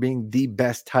Award for being the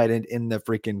best tight end in the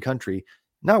freaking country,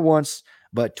 not once,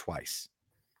 but twice.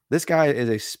 This guy is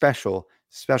a special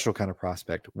kind of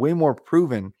prospect, way more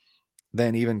proven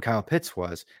than even Kyle Pitts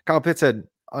was. Kyle Pitts had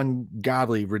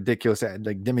ungodly, ridiculous,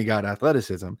 like demigod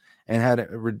athleticism and had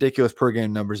ridiculous per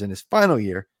game numbers in his final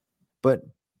year. But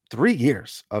 3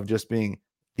 years of just being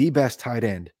the best tight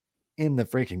end in the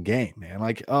freaking game, man.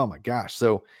 Like, oh my gosh.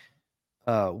 So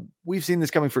we've seen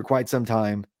this coming for quite some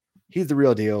time. He's the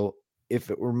real deal. If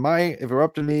it were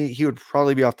up to me, he would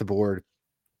probably be off the board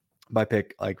by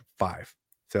pick like 5.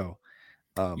 So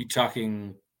you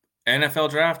talking NFL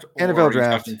draft or NFL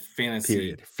draft fantasy?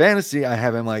 Period. Fantasy, I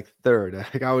have him like 3rd.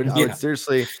 Like I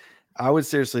would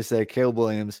seriously say Caleb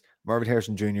Williams, Marvin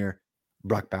Harrison Jr.,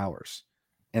 Brock Bowers,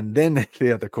 and then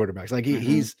the other quarterbacks. Like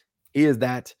he is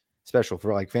that special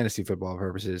for like fantasy football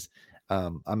purposes.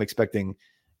 I'm expecting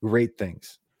great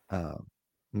things.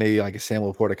 Maybe like a Sam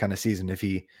Laporta kind of season if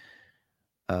he,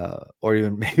 or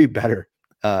even maybe better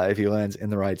if he lands in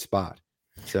the right spot.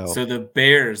 So the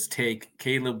Bears take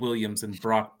Caleb Williams and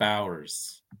Brock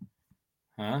Bowers.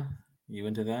 Huh? You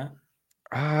into that?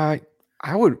 I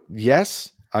would,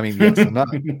 yes. I mean, yes, I'm not.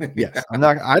 Yes, I'm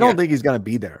not. I don't think he's going to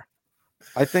be there.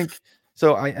 I think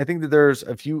so. I think that there's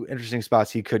a few interesting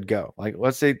spots he could go. Like,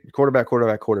 let's say quarterback,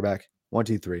 1,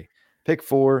 2, 3. Pick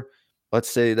 4. Let's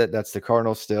say that's the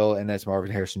Cardinals still, and that's Marvin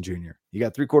Harrison Jr. You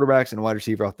got 3 quarterbacks and a wide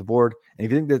receiver off the board. And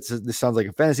if you think this sounds like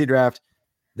a fantasy draft,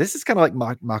 this is kind of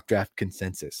like mock draft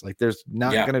consensus. Like, there's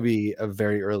not going to be a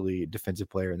very early defensive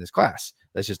player in this class.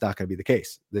 That's just not going to be the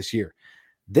case this year.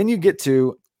 Then you get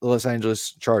to the Los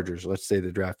Angeles Chargers. Let's say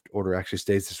the draft order actually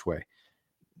stays this way.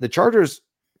 The Chargers,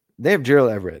 they have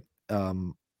Gerald Everett,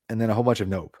 and then a whole bunch of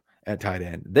nope at tight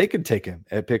end. They could take him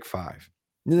at pick 5.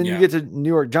 And then you get to New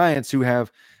York Giants, who have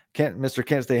Mr.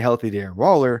 Can't Stay Healthy Darren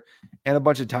Waller and a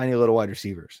bunch of tiny little wide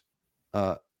receivers.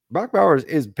 Brock Bowers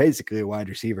is basically a wide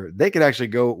receiver. They could actually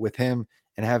go with him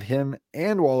and have him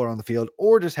and Waller on the field,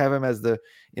 or just have him as the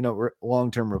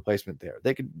long-term replacement there.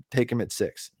 They could take him at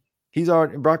 6.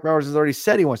 Brock Bowers has already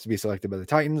said he wants to be selected by the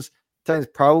Titans. Titans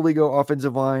probably go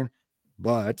offensive line,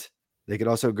 but they could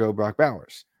also go Brock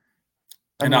Bowers.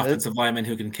 An offensive lineman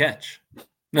who can catch.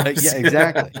 Yeah,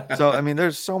 exactly. So, I mean,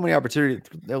 there's so many opportunities,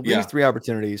 at least 3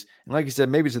 opportunities. And like you said,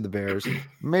 maybe to the Bears,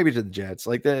 maybe to the Jets.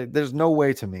 Like, there's no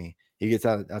way to me he gets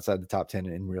outside the top 10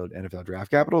 in real NFL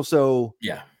draft capital. So,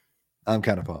 yeah, I'm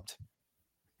kind of pumped.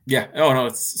 Yeah. Oh, no,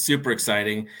 it's super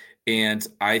exciting. And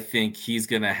I think he's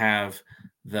going to have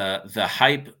the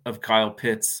hype of Kyle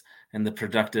Pitts and the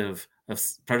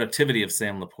productivity of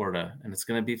Sam Laporta. And it's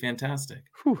going to be fantastic.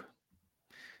 Whew.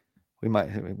 It's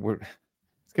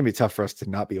going to be tough for us to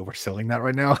not be overselling that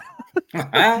right now.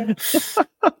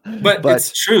 but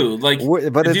it's true. But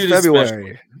it's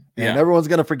February and everyone's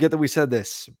going to forget that we said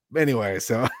this anyway.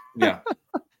 So,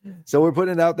 so we're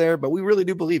putting it out there, but we really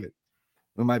do believe it.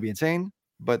 We might be insane,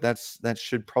 but that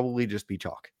should probably just be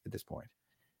chalk at this point.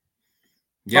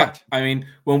 Yeah. But, I mean,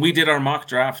 when we did our mock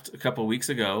draft a couple of weeks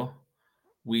ago,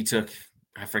 we took,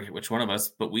 I forget which one of us,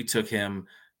 but we took him,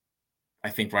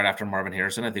 I think, right after Marvin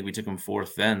Harrison. I think we took him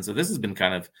 4th then. So this has been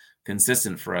kind of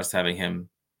consistent for us, having him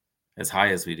as high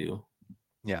as we do.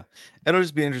 Yeah. It'll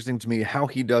just be interesting to me how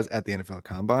he does at the NFL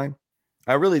Combine.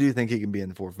 I really do think he can be in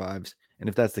the 4.5s. And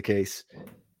if that's the case,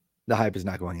 the hype is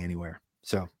not going anywhere.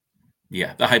 So,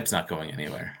 yeah, the hype's not going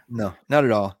anywhere. No, not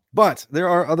at all. But there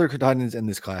are other Titans in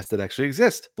this class that actually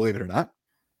exist, believe it or not.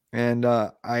 And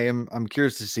I'm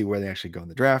curious to see where they actually go in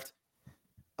the draft.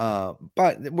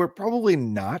 But we're probably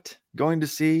not going to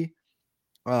see,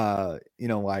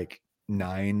 like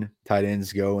 9 tight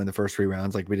ends go in the first 3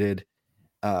 rounds like we did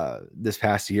this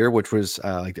past year, which was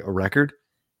like a record.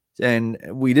 And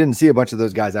we didn't see a bunch of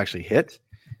those guys actually hit.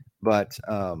 But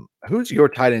who's your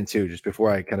tight end 2, just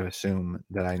before I kind of assume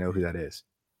that I know who that is?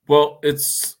 Well, it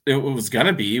was going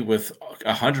to be with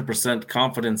 100%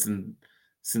 confidence and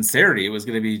sincerity. It was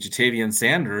going to be Jatavian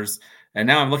Sanders. And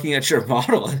now I'm looking at your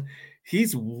model.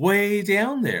 He's way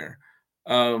down there.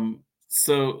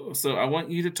 So I want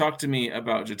you to talk to me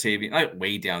about Jatavian. Not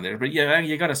way down there, but yeah,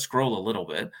 you got to scroll a little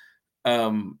bit.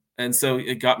 And so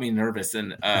it got me nervous,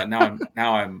 and now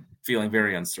I'm feeling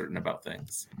very uncertain about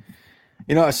things.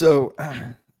 So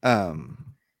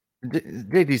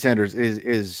JT Sanders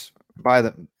is by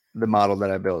the model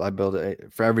that I built. I build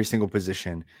it for every single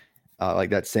position, like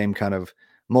that same kind of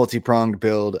multi-pronged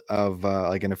build of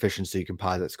like an efficiency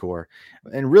composite score,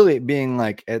 and really being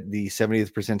like at the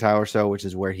 70th percentile or so, which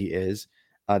is where he is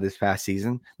this past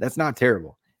season. That's not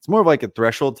terrible. It's more of like a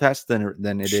threshold test than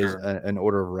it is an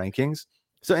order of rankings.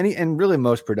 So and really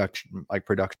most production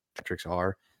metrics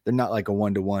are. they're not like a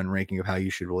 1-to-1 ranking of how you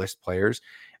should list players.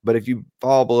 But if you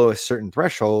fall below a certain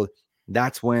threshold,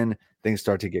 that's when things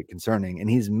start to get concerning. And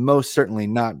he's most certainly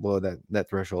not below that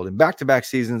threshold. In back-to-back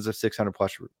seasons of 600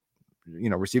 plus,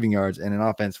 receiving yards and an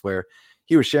offense where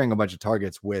he was sharing a bunch of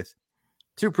targets with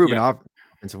two proven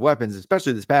offensive weapons,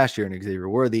 especially this past year in Xavier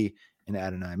Worthy and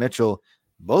Adonai Mitchell,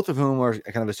 both of whom are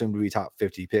kind of assumed to be top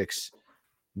 50 picks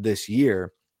this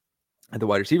year at the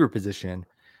wide receiver position.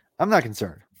 I'm not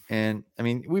concerned. And I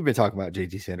mean, we've been talking about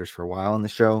JT Sanders for a while on the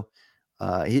show.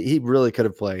 He really could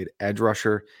have played edge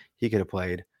rusher. He could have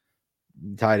played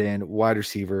tight end, wide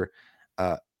receiver,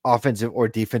 offensive or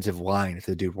defensive line if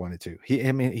the dude wanted to.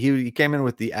 He came in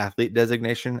with the athlete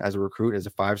designation as a recruit, as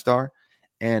a 5-star,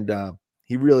 and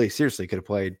he really seriously could have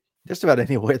played just about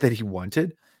anywhere that he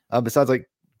wanted, besides like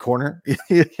corner.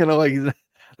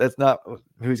 That's not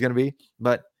who he's going to be.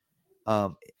 But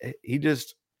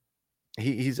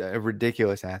he's a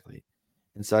ridiculous athlete,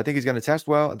 and so I think he's going to test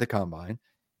well at the combine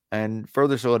and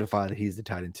further solidify that he's the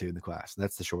tight end 2 in the class.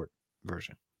 That's the short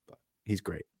version, but he's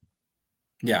great.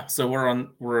 Yeah, so we're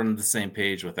on the same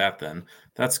page with that then.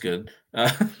 That's good.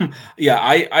 Yeah,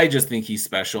 I just think he's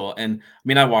special. And I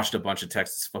mean, I watched a bunch of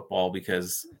Texas football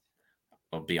because,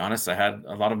 I'll be honest, I had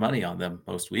a lot of money on them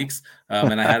most weeks.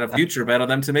 And I had a future bet on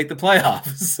them to make the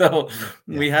playoffs. So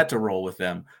we had to roll with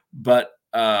them. But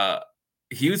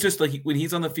he was just like, when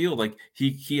he's on the field, like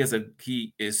he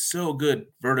is so good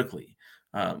vertically.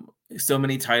 So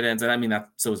many tight ends, and I mean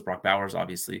so is Brock Bowers,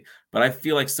 obviously, but I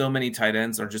feel like so many tight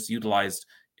ends are just utilized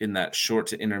in that short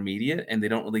to intermediate, and they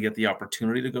don't really get the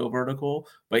opportunity to go vertical,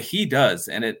 but he does,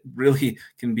 and it really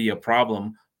can be a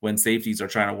problem when safeties are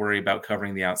trying to worry about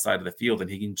covering the outside of the field, and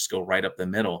he can just go right up the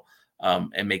middle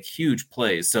and make huge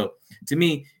plays. So to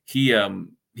me, he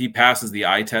passes the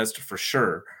eye test for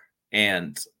sure,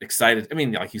 and excited. I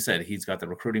mean, like you said, he's got the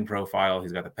recruiting profile,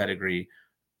 he's got the pedigree.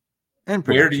 And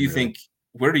where do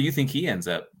you think he ends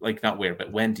up? Like, not where,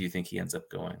 but when do you think he ends up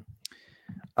going?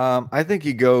 I think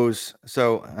he goes.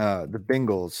 So the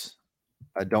Bengals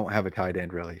don't have a tight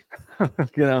end really.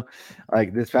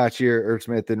 Like this past year, Irv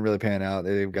Smith didn't really pan out.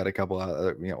 They've got a couple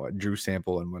of Drew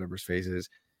Sample and whatever his face is.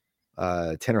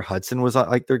 Tanner Hudson was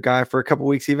like their guy for a couple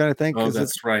weeks, even I think. Oh,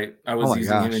 that's right. I was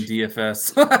using him in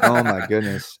DFS. Oh my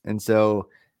goodness! And so,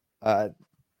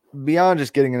 beyond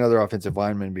just getting another offensive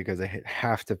lineman, because they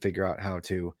have to figure out how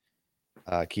to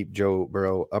keep Joe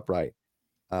Burrow upright.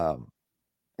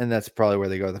 And that's probably where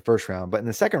they go in the first round. But in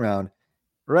the second round,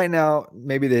 right now,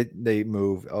 maybe they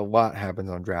move. A lot happens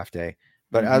on draft day.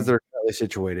 But as they're currently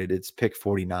situated, it's pick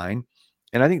 49.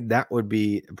 And I think that would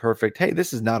be perfect. Hey,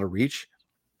 this is not a reach.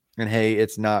 And hey,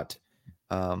 it's not,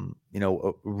 a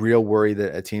real worry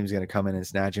that a team's going to come in and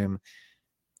snatch him,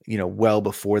 well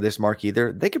before this mark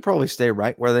either. They could probably stay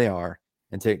right where they are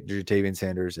and take Ja'Tavion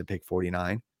Sanders at pick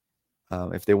 49.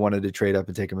 If they wanted to trade up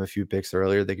and take him a few picks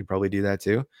earlier, they could probably do that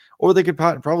too. Or they could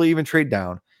probably even trade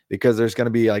down, because there's going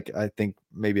to be, like, I think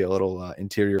maybe a little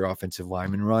interior offensive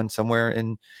lineman run somewhere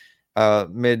in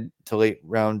mid to late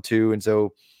round 2. And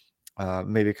so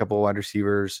maybe a couple of wide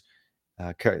receivers,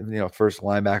 first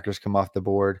linebackers come off the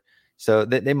board. So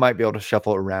they might be able to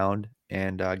shuffle around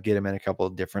and get him in a couple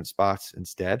of different spots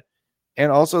instead. And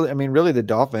also, I mean, really the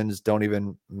Dolphins don't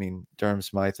even, Durham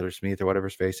Smythe or Smith or whatever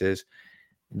his face is,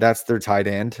 that's their tight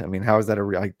end. I mean, how is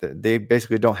that they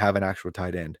basically don't have an actual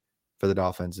tight end for the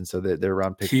Dolphins. And so they're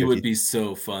around pick 50. He would be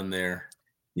so fun there.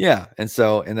 Yeah. And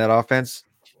so in that offense,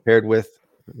 paired with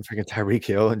freaking Tyreek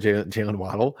Hill and Jalen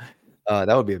Waddle,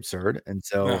 that would be absurd. And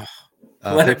so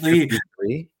you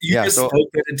just spoke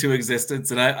it into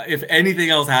existence. And if anything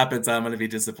else happens, I'm going to be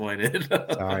disappointed.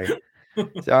 Sorry.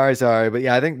 But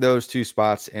yeah, I think those two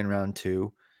spots in round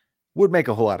 2 would make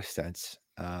a whole lot of sense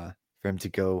for him to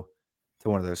go to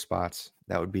one of those spots.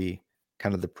 That would be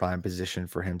kind of the prime position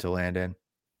for him to land in.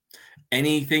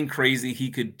 Anything crazy he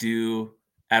could do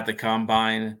at the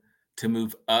combine to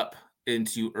move up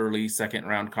into early second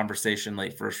round conversation,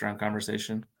 late first round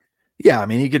conversation? Yeah, I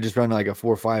mean, he could just run like a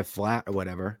 4.5 flat or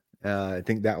whatever. I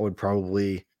think that would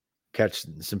probably catch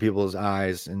some people's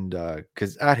eyes, and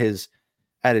because at his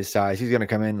size, he's going to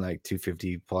come in like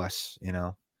 250 plus,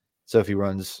 So if he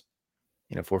runs,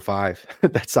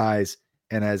 4.5 that size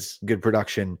and has good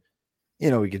production,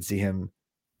 we could see him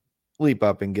leap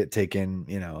up and get taken.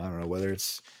 I don't know whether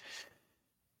it's,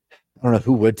 I don't know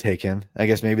who would take him. I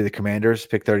guess maybe the Commanders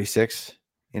pick 36.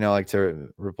 Like to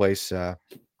replace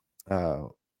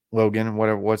Logan,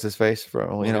 what's his face for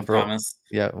Thomas.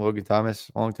 Yeah, Logan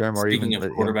Thomas long term, or speaking even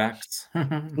of quarterbacks.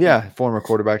 Yeah, former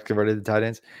quarterbacks converted to tight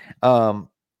ends.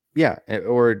 Yeah,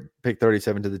 or pick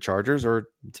 37 to the Chargers or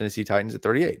Tennessee Titans at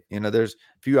 38. There's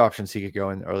a few options he could go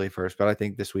in early first, but I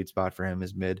think the sweet spot for him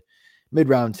is mid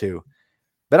round 2.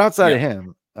 But outside Yeah. of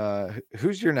him,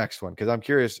 who's your next one? Because I'm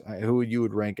curious who you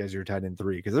would rank as your tight end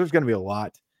 3, because there's going to be a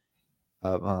lot.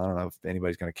 I don't know if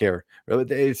anybody's going to care.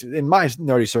 It's, in my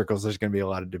nerdy circles, there's going to be a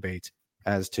lot of debate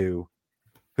as to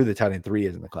who the tight end 3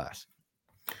 is in the class.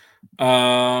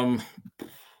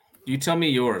 You tell me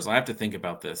yours. I have to think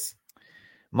about this.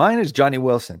 Mine is Johnny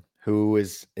Wilson, who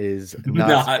is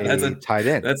not a tight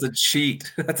end. That's a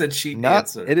cheat. That's a cheat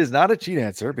answer. It is not a cheat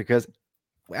answer, because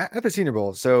at the Senior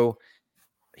Bowl, so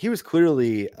he was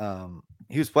clearly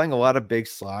he was playing a lot of big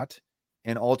slot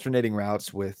and alternating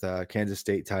routes with Kansas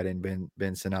State tight end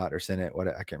Ben Sinnott or Sinnott.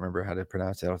 I can't remember how to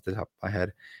pronounce it off the top of my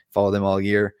head. Followed them all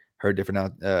year. Heard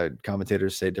different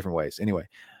commentators say it different ways. Anyway,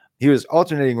 he was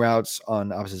alternating routes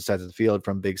on opposite sides of the field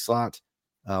from big slot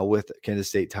with Kansas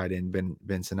State tight end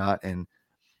Ben Sinnott, and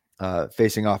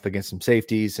facing off against some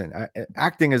safeties and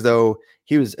acting as though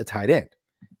he was a tight end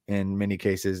in many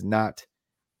cases, not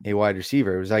a wide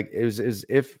receiver. It was as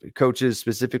if coaches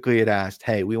specifically had asked,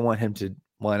 hey, we want him to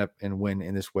line up and win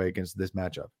in this way against this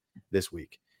matchup this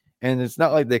week. And it's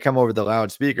not like they come over the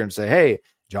loudspeaker and say, hey,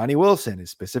 Johnny Wilson is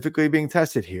specifically being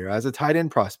tested here as a tight end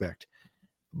prospect.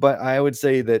 But I would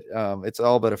say that it's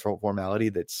all but a formality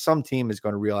that some team is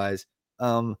going to realize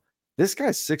this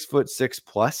guy's 6'6"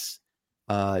 plus,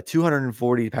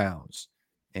 240 pounds.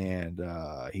 And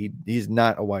he's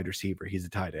not a wide receiver. He's a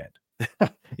tight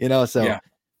end. So yeah.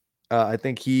 I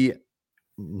think he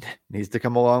needs to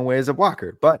come a long way as a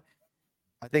blocker, but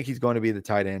I think he's going to be the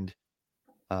tight end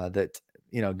that,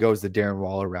 goes the Darren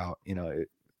Waller route,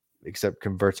 except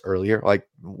converts earlier. Like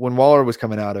when Waller was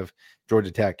coming out of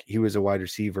Georgia Tech, he was a wide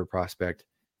receiver prospect,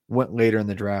 went later in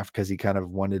the draft because he kind of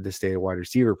wanted to stay a wide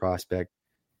receiver prospect.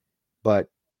 But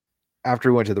after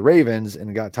he went to the Ravens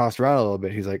and got tossed around a little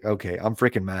bit, he's like, okay, I'm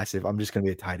freaking massive. I'm just going to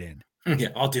be a tight end. Yeah,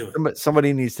 I'll do it. But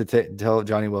somebody needs to tell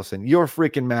Johnny Wilson, you're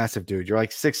freaking massive, dude. You're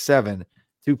like 6'7",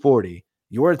 240.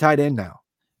 You're a tight end now.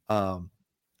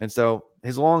 And so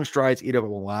his long strides eat up a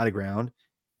lot of ground.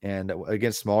 And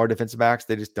against smaller defensive backs,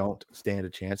 they just don't stand a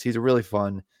chance. He's a really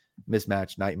fun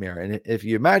mismatch nightmare. And if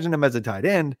you imagine him as a tight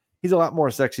end, he's a lot more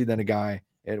sexy than a guy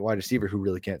at wide receiver who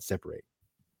really can't separate.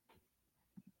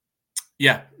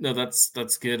 Yeah, no,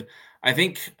 that's good. I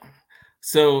think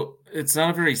so. It's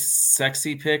not a very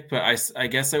sexy pick, but I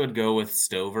guess I would go with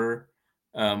Stover,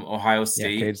 Ohio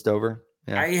State. Yeah, Cade Stover.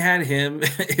 Yeah. I had him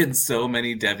in so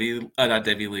many not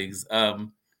Debbie leagues,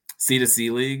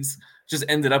 C2C leagues. Just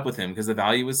ended up with him because the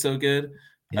value was so good.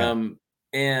 Yeah.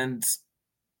 And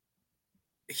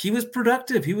he was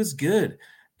productive. He was good.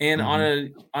 And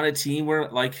on a team where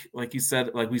like we said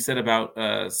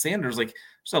about Sanders, like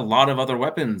there's a lot of other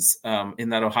weapons in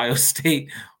that Ohio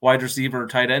State wide receiver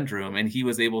tight end room, and he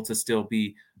was able to still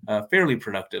be fairly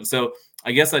productive. So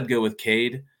I guess I'd go with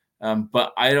Cade,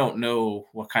 but I don't know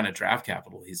what kind of draft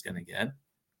capital he's going to get.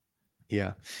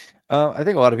 Yeah. I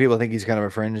think a lot of people think he's kind of a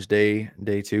fringe day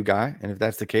 2 guy. And if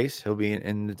that's the case, he'll be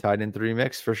in the tight end 3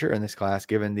 mix for sure in this class,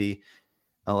 given the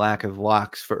lack of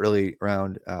locks for early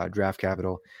round draft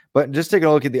capital. But just taking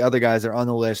a look at the other guys that are on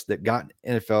the list that got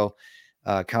NFL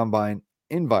combine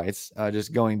invites,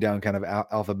 just going down kind of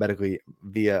alphabetically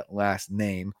via last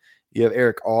name. You have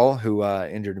Eric All, who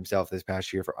injured himself this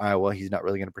past year for Iowa. He's not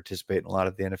really going to participate in a lot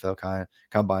of the NFL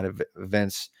combine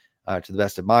events to the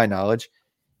best of my knowledge.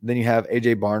 Then you have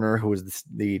AJ Barner, who was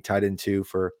the tight end 2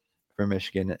 for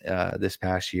Michigan this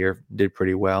past year. Did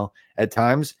pretty well at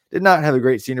times. Did not have a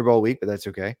great Senior Bowl week, but that's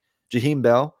okay. Jaheim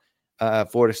Bell,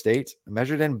 Florida State,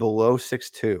 measured in below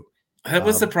 6'2". That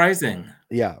was surprising.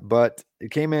 Yeah, but it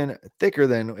came in thicker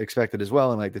than expected as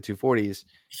well in like the 240s.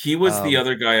 He was the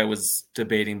other guy I was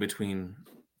debating between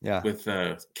with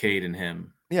Cade and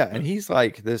him. Yeah, and he's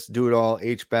like this do-it-all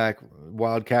H-back,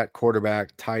 wildcat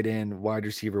quarterback, tight end, wide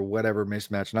receiver, whatever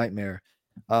mismatch nightmare.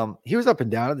 He was up and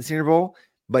down at the Senior Bowl,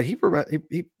 but he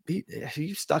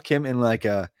stuck him in like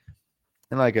a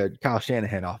Kyle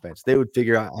Shanahan offense. They would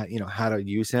figure out how to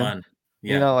use him,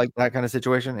 like that kind of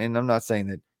situation. And I'm not saying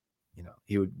that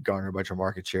he would garner a bunch of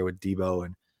market share with Debo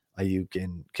and Ayuk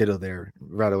and Kittle there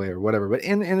right away or whatever. But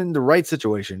in the right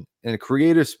situation, in a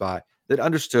creative spot that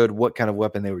understood what kind of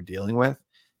weapon they were dealing with,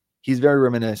 he's very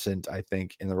reminiscent, I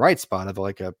think, in the right spot of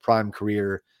like a prime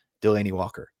career Delaney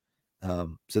Walker.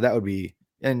 So that would be,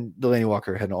 and Delaney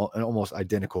Walker had an almost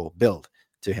identical build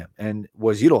to him and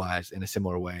was utilized in a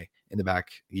similar way in the back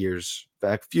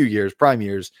few years, prime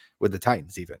years with the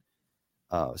Titans even.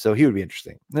 So he would be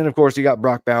interesting. And then, of course, you got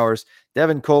Brock Bowers,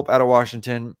 Devin Culp out of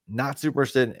Washington. Not super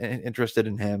interested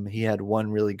in him. He had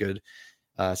one really good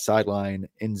sideline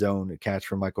end zone catch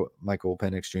from Michael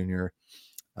Penix Jr.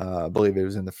 I believe it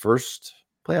was in the first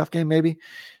playoff game, maybe.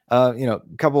 A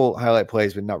couple highlight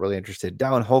plays, but not really interested.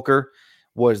 Dallin Holker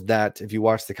was that, if you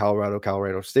watch the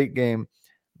Colorado State game,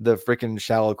 the freaking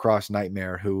shallow cross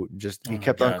nightmare who just he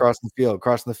kept on crossing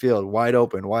the field, wide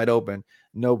open.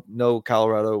 No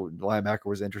Colorado linebacker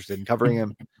was interested in covering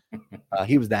him.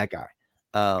 He was that guy.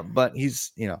 But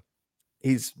he's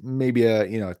maybe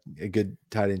a good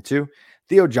tight end too.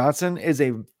 Theo Johnson is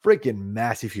a freaking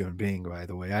massive human being, by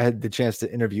the way. I had the chance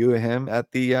to interview him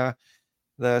at the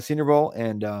Senior Bowl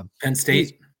and Penn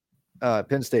State.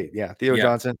 Penn State, yeah. Theo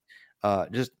Johnson,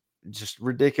 just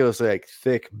ridiculously like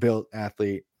thick built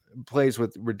athlete, plays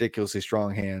with ridiculously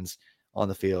strong hands on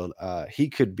the field. He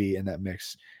could be in that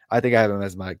mix. I think I have him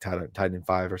as my tight end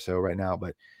 5 or so right now.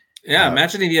 But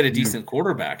imagine if he had a decent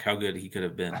quarterback, how good he could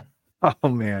have been. Oh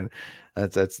man,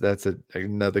 that's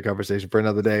another conversation for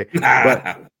another day.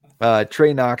 But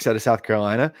Trey Knox out of South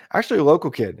Carolina, actually a local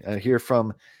kid here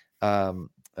from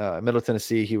Middle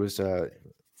Tennessee. He was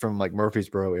from like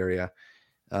Murfreesboro area.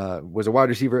 Was a wide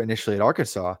receiver initially at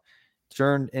Arkansas,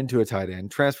 turned into a tight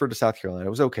end, transferred to South Carolina.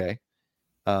 It was okay.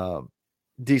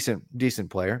 Decent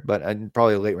player, but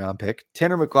probably a late round pick.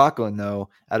 Tanner McLaughlin, though,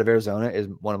 out of Arizona, is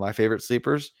one of my favorite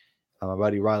sleepers. My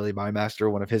buddy Riley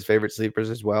Bymaster, one of his favorite sleepers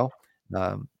as well.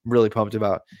 Really pumped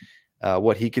about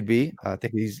what he could be. I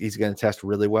think he's going to test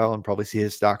really well and probably see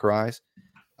his stock rise.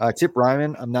 Tip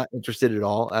Ryman, I'm not interested at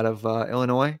all out of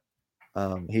Illinois.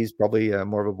 He's probably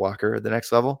more of a blocker at the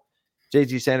next level.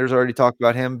 JG Sanders already talked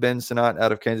about him. Ben Sinnott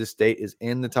out of Kansas State is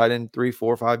in the tight end 3,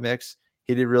 4, 5 mix.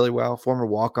 He did really well. Former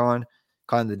walk-on,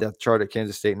 climbed the depth chart at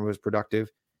Kansas State and was productive.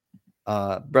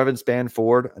 Brevin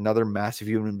Spanford, another massive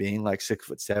human being, like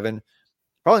 6'7",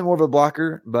 probably more of a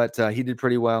blocker, but he did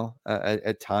pretty well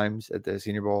at times at the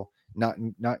Senior Bowl. Not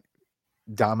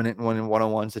dominant in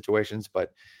one-on-one situations,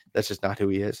 but that's just not who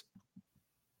he is.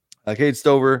 Cade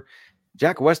Stover,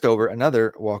 Jack Westover,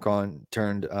 another walk-on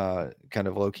turned kind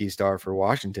of low-key star for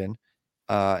Washington.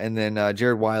 And then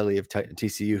Jared Wiley of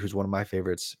TCU, who's one of my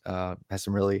favorites, has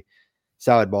some really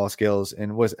solid ball skills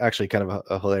and was actually kind of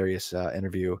a hilarious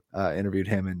interview. Interviewed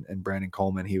him and Brandon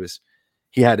Coleman.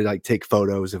 He had to like take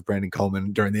photos of Brandon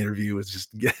Coleman during the interview. Was just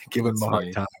giving him a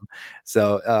hard time.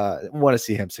 So want to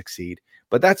see him succeed.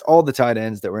 But that's all the tight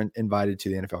ends that were invited to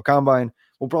the NFL Combine.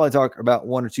 We'll probably talk about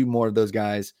one or two more of those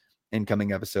guys in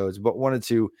coming episodes, but wanted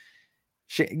to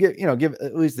give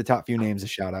at least the top few names a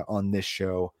shout out on this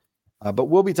show. But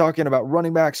we'll be talking about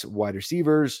running backs, wide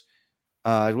receivers,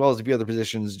 as well as a few other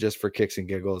positions just for kicks and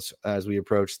giggles as we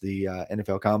approach the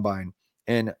NFL Combine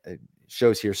and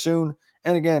shows here soon.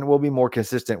 And again, we'll be more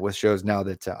consistent with shows now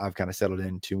that I've kind of settled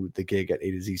into the gig at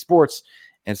A to Z Sports,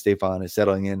 and Stefan is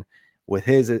settling in with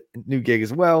his new gig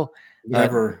as well.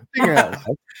 Never figuring out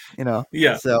life,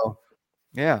 Yeah. So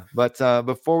yeah, but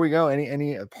before we go,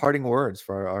 any parting words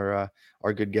for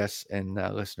our good guests and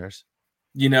listeners?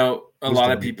 A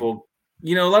lot of people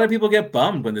get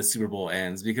bummed when the Super Bowl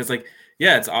ends because, like,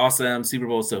 yeah, it's awesome. Super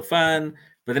Bowl is so fun.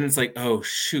 But then it's like, oh,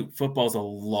 shoot, football's a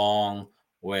long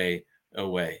way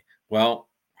away. Well,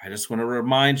 I just want to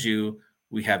remind you,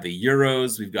 we have the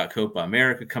Euros. We've got Copa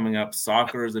America coming up.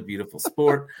 Soccer is a beautiful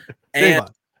sport. And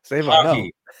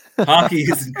hockey. Hockey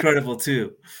is incredible,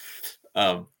 too.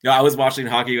 I was watching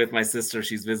hockey with my sister.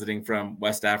 She's visiting from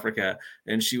West Africa.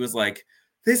 And she was like,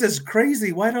 this is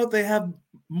crazy. Why don't they have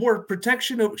more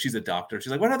protection? She's a doctor.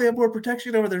 She's like, why don't they have more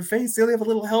protection over their face? They only have a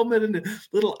little helmet and a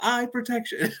little eye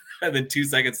protection. And then 2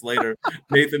 seconds later,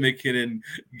 Nathan McKinnon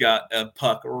got a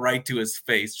puck right to his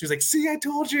face. She's like, see, I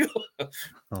told you.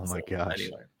 Oh my gosh.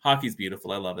 Anyway, hockey's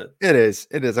beautiful. I love it. It is.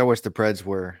 I wish the Preds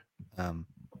were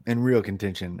in real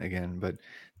contention again, but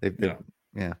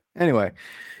yeah. Anyway,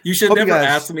 you should never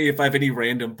ask me if I have any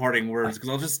random parting words because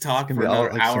I'll just talk for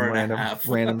another hour and a half.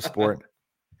 Random sport.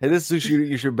 Hey, this is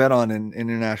you should bet on in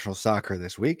international soccer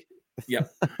this week.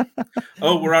 Yep.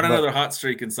 Oh, we're on another hot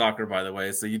streak in soccer, by the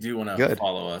way. So you do want to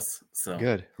follow us. So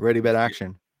good. Ready bet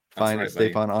action. Find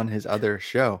Stefan on his other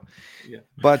show. Yeah.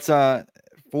 But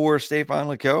for Stefan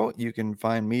Leco, you can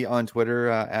find me on Twitter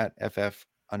at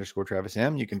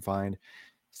ff_TravisM. You can find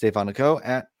Stefan Leco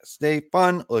at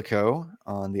Stefan Leco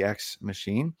on the X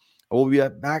machine. We'll be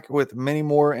back with many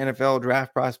more NFL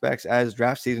draft prospects as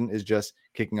draft season is just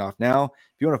kicking off now.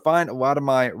 If you want to find a lot of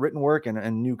my written work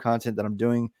and new content that I'm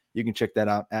doing, you can check that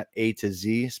out at A to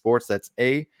Z Sports. That's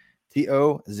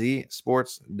ATOZ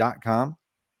Sports.com.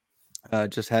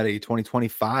 Just had a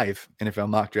 2025 NFL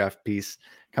mock draft piece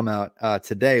come out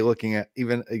today, looking at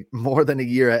even more than a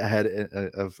year ahead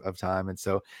of time. And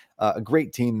so a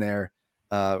great team there,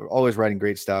 always writing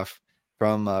great stuff.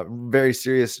 from very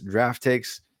serious draft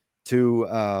takes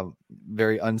to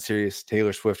very unserious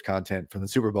Taylor Swift content from the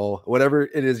Super Bowl. Whatever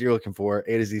it is you're looking for,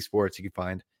 A to Z Sports, you can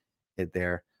find it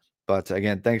there. But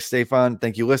again, thanks, Stefan.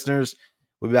 Thank you, listeners.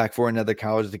 We'll be back for another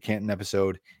College to Canton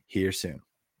episode here soon.